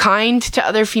kind to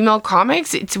other female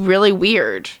comics, it's really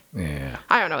weird. Yeah.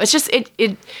 I don't know. It's just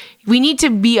we need to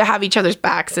have each other's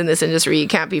backs in this industry. You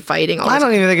can't be fighting all the time. I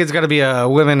don't even think it's got to be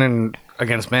women and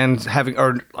against men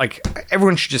or like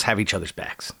everyone should just have each other's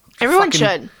backs. Everyone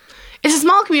should. It's a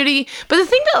small community, but the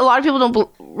thing that a lot of people don't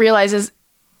realize is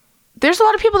there's a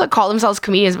lot of people that call themselves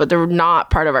comedians, but they're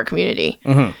not part of our community.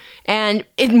 And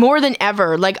it more than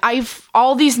ever, like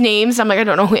all these names, I'm like, I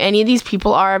don't know who any of these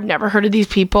people are. I've never heard of these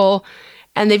people.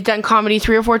 And they've done comedy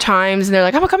 3 or 4 times and they're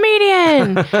like, I'm a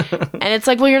comedian. And it's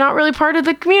like, well, you're not really part of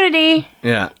the community.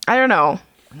 Yeah. I don't know.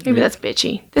 Maybe that's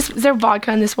bitchy. Is there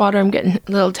vodka in this water? I'm getting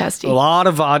a little testy. A lot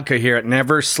of vodka here at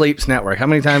Never Sleeps Network. How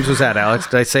many times was that, Alex?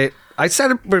 Did I say it? I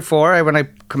said it before when I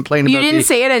complained about You didn't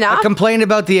say it enough? I complained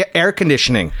about the air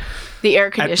conditioning. The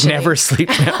air conditioning. At Never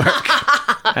Sleeps Network.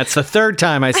 That's the 3rd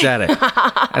time I said it.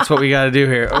 That's what we got to do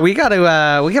here. We got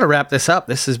to wrap this up.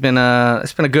 This has been a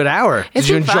good hour. Did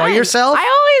you enjoy yourself?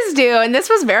 I always do, and this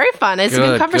was very fun. It's a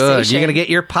good conversation. Good. You gonna get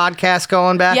your podcast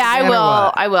going back? Yeah, I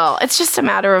will. I will. It's just a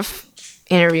matter of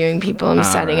interviewing people and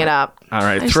setting it up. All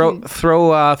right,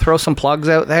 throw some plugs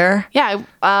out there. Yeah,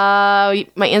 my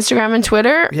Instagram and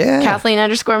Twitter. Yeah,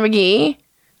 Kathleen_McGee.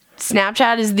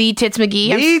 Snapchat is the Tits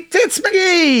McGee. The Tits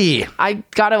McGee. I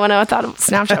got it when I thought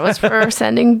Snapchat was for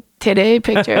sending titty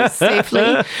pictures safely.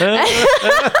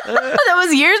 That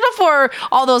was years before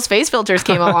all those face filters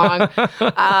came along.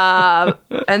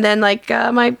 And then my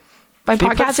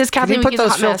podcast is Kathleen McGee's Can you put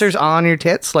those filters on your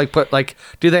tits?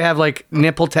 Do they have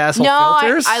nipple tassel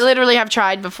filters? I literally have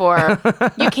tried before.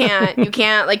 You can't.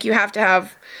 You have to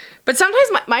have. But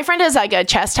sometimes my friend has a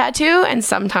chest tattoo, and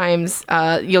sometimes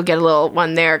you'll get a little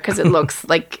one there because it looks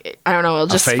like, I don't know, it'll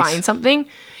just find something.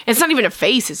 It's not even a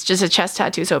face, it's just a chest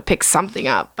tattoo, so it picks something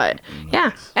up. But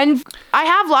yeah. And I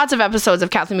have lots of episodes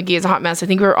of Kathleen McGee is a Hot Mess. I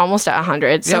think we're almost at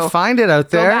 100. So find it out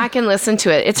there. Go back and listen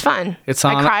to it. It's fun. It's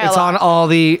on all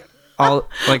iTunes,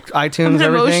 I'm an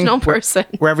everything. Emotional person.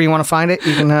 Wherever you want to find it,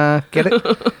 you can get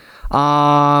it.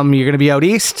 You're going to be out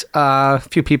east. A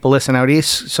few people listen out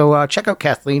east. So check out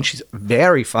Kathleen. She's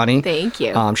very funny. Thank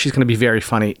you. She's going to be very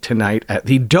funny tonight at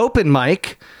the Dopin'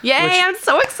 Mic. Yay, I'm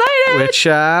so excited.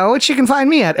 Which you can find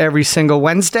me at every single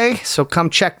Wednesday. So come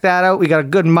check that out. We got a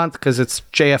good month because it's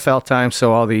JFL time.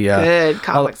 So all the good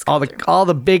comics all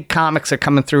the big comics are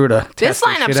coming through to this test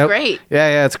lineup's out. great.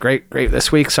 Yeah, it's great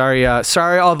this week. Sorry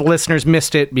all the listeners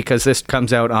missed it because this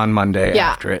comes out on Monday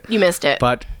after it. You missed it.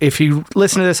 But if you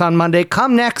listen to this on Monday,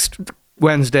 come next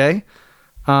Wednesday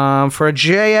for a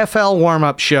JFL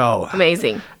warm-up show.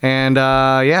 Amazing. And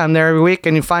I'm there every week,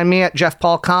 and you find me at Jeff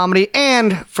Paul Comedy.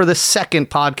 And for the second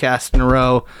podcast in a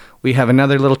row, we have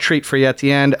another little treat for you at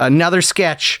the end. Another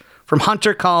sketch from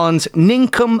Hunter Collins'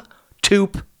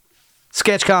 Nincompoop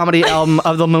sketch comedy album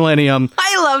of the millennium.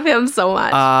 I love him so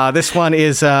much. This one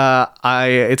is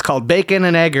it's called Bacon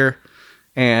and Egger,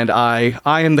 and I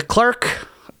am the clerk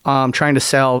trying to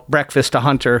sell breakfast to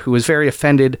Hunter, who is very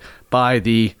offended by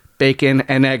the bacon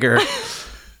and egger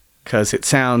because it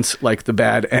sounds like the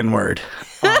bad N-word.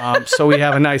 So we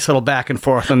have a nice little back and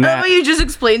forth on that. Oh, you just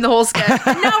explained the whole sketch.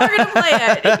 Now we're gonna play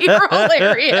it. You're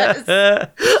hilarious.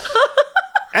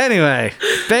 Anyway,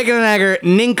 Bacon and Egger,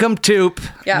 Nincompoop,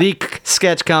 the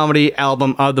sketch comedy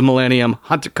album of the millennium.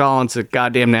 Hunter Collins, a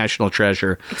goddamn national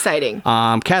treasure. Exciting.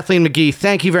 Kathleen McGee,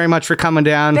 thank you very much for coming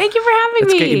down. Thank you for having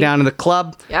Let's me. get you down to the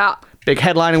club. Yeah. Big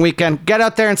headlining weekend. Get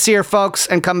out there and see her, folks,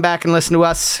 and come back and listen to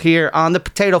us here on the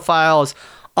Potato Files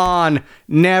on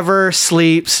Never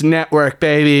Sleeps Network,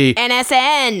 baby.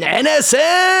 NSN. NSN.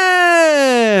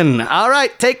 All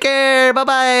right, take care.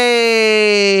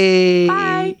 Bye-bye.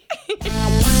 Bye.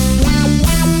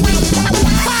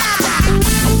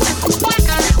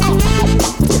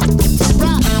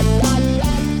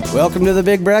 Welcome to the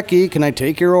Big Brekkie. Can I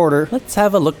take your order? Let's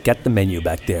have a look at the menu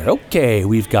back there. Okay,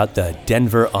 we've got the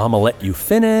Denver omelette you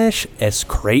finish,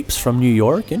 crepes from New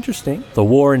York, interesting. The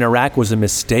war in Iraq was a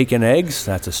mistake in eggs,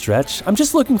 that's a stretch. I'm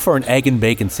just looking for an egg and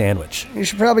bacon sandwich. You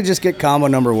should probably just get combo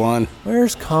number 1.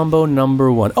 Where's combo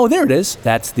number 1? Oh, there it is.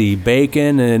 That's the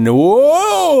bacon and...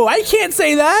 Whoa! I can't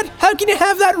say that! How can you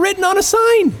have that written on a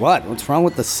sign? What? What's wrong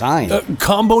with the sign?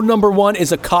 Combo number 1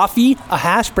 is a coffee, a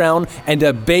hash brown, and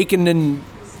a bacon and...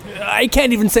 I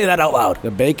can't even say that out loud.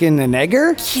 The bacon and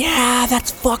egger? Yeah,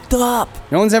 that's fucked up.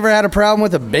 No one's ever had a problem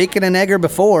with a bacon and egger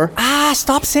before.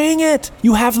 Stop saying it.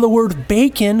 You have the word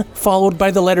bacon followed by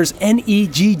the letters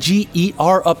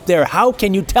Negger up there. How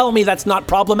can you tell me that's not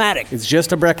problematic? It's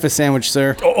just a breakfast sandwich,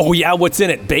 sir. Oh yeah, what's in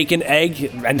it? Bacon, egg,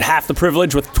 and half the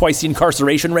privilege with twice the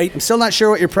incarceration rate? I'm still not sure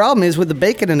what your problem is with the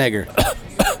bacon and egger.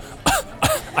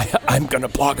 I'm gonna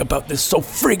blog about this so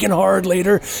friggin' hard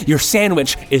later. Your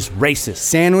sandwich is racist.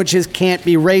 Sandwiches can't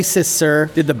be racist, sir.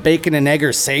 Did the bacon and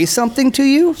egger say something to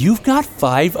you? You've got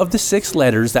 5 of the 6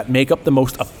 letters that make up the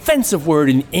most offensive word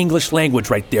in English language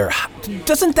right there.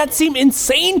 Doesn't that seem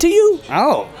insane to you?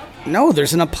 Oh, no,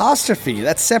 there's an apostrophe.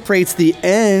 That separates the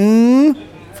N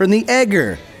from the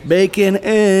egger. Bacon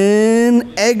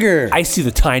and egger. I see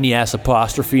the tiny-ass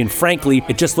apostrophe, and frankly,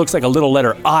 it just looks like a little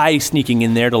letter I sneaking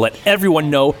in there to let everyone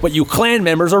know what you Klan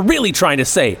members are really trying to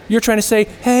say. You're trying to say,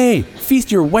 hey,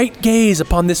 feast your white gaze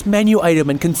upon this menu item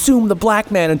and consume the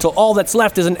black man until all that's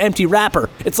left is an empty wrapper.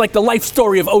 It's like the life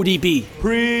story of ODB.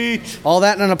 Preach. All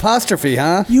that in an apostrophe,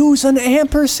 huh? Use an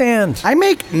ampersand. I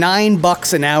make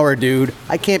 $9 an hour, dude.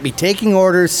 I can't be taking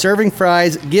orders, serving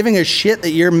fries, giving a shit that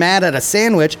you're mad at a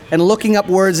sandwich, and looking up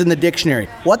words in the dictionary.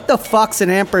 What the fuck's an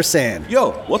ampersand?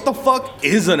 Yo, what the fuck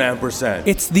is an ampersand?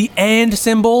 It's the and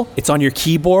symbol. It's on your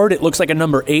keyboard. It looks like a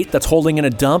number 8 that's holding in a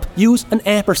dump. Use an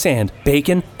ampersand.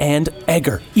 Bacon and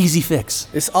egger. Easy fix.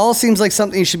 This all seems like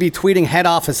something you should be tweeting head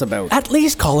office about. At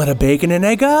least call it a bacon and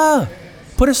egger.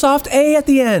 Put a soft A at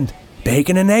the end.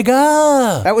 Bacon and egger.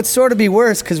 That would sort of be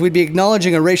worse because we'd be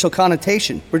acknowledging a racial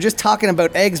connotation. We're just talking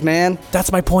about eggs, man.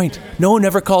 That's my point. No one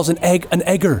ever calls an egg an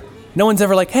egger. No one's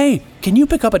ever like, hey, can you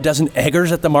pick up a dozen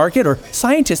eggers at the market? Or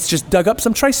scientists just dug up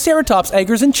some Triceratops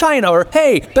eggers in China. Or,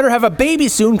 hey, better have a baby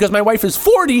soon because my wife is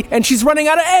 40 and she's running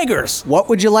out of eggers. What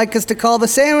would you like us to call the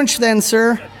sandwich then,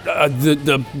 sir?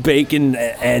 The bacon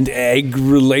and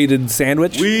egg-related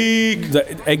sandwich. Weak.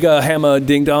 The egg-hammer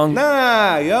ding-dong.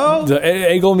 Nah, yo. The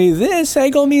eggle me this,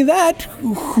 eggle me that.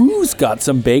 Who's got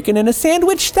some bacon in a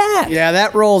sandwich that? Yeah,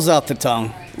 that rolls off the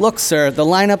tongue. Look, sir, the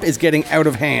lineup is getting out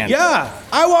of hand. Yeah,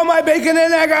 I want my bacon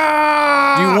and egg.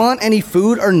 Do you want any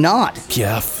food or not?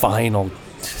 Yeah, fine. I'll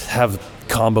have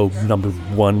combo number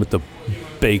 1 with the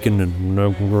bacon and...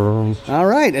 All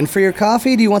right, and for your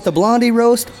coffee, do you want the blondie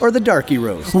roast or the darky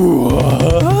roast?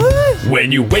 What?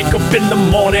 When you wake up in the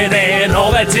morning and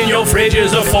all that's in your fridge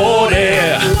is a 40,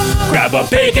 grab a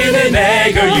bacon and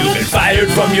egg, or you've been fired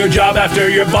from your job after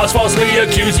your boss falsely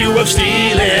accused you of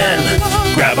stealing.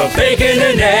 Grab a bacon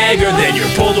and egg, or then you're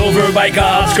pulled over by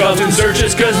cops causing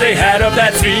searches cause they had up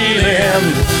that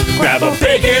feeling. Grab a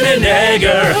bacon and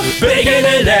egger, bacon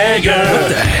and egger. What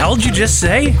the hell did you just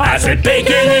say? I said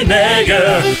bacon and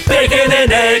egger, bacon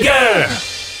and egger.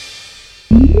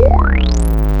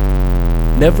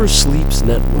 Never Sleeps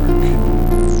Network.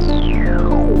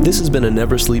 This has been a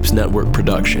Never Sleeps Network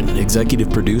production,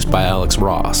 executive produced by Alex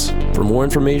Ross. For more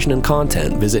information and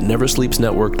content, visit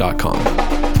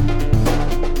neversleepsnetwork.com.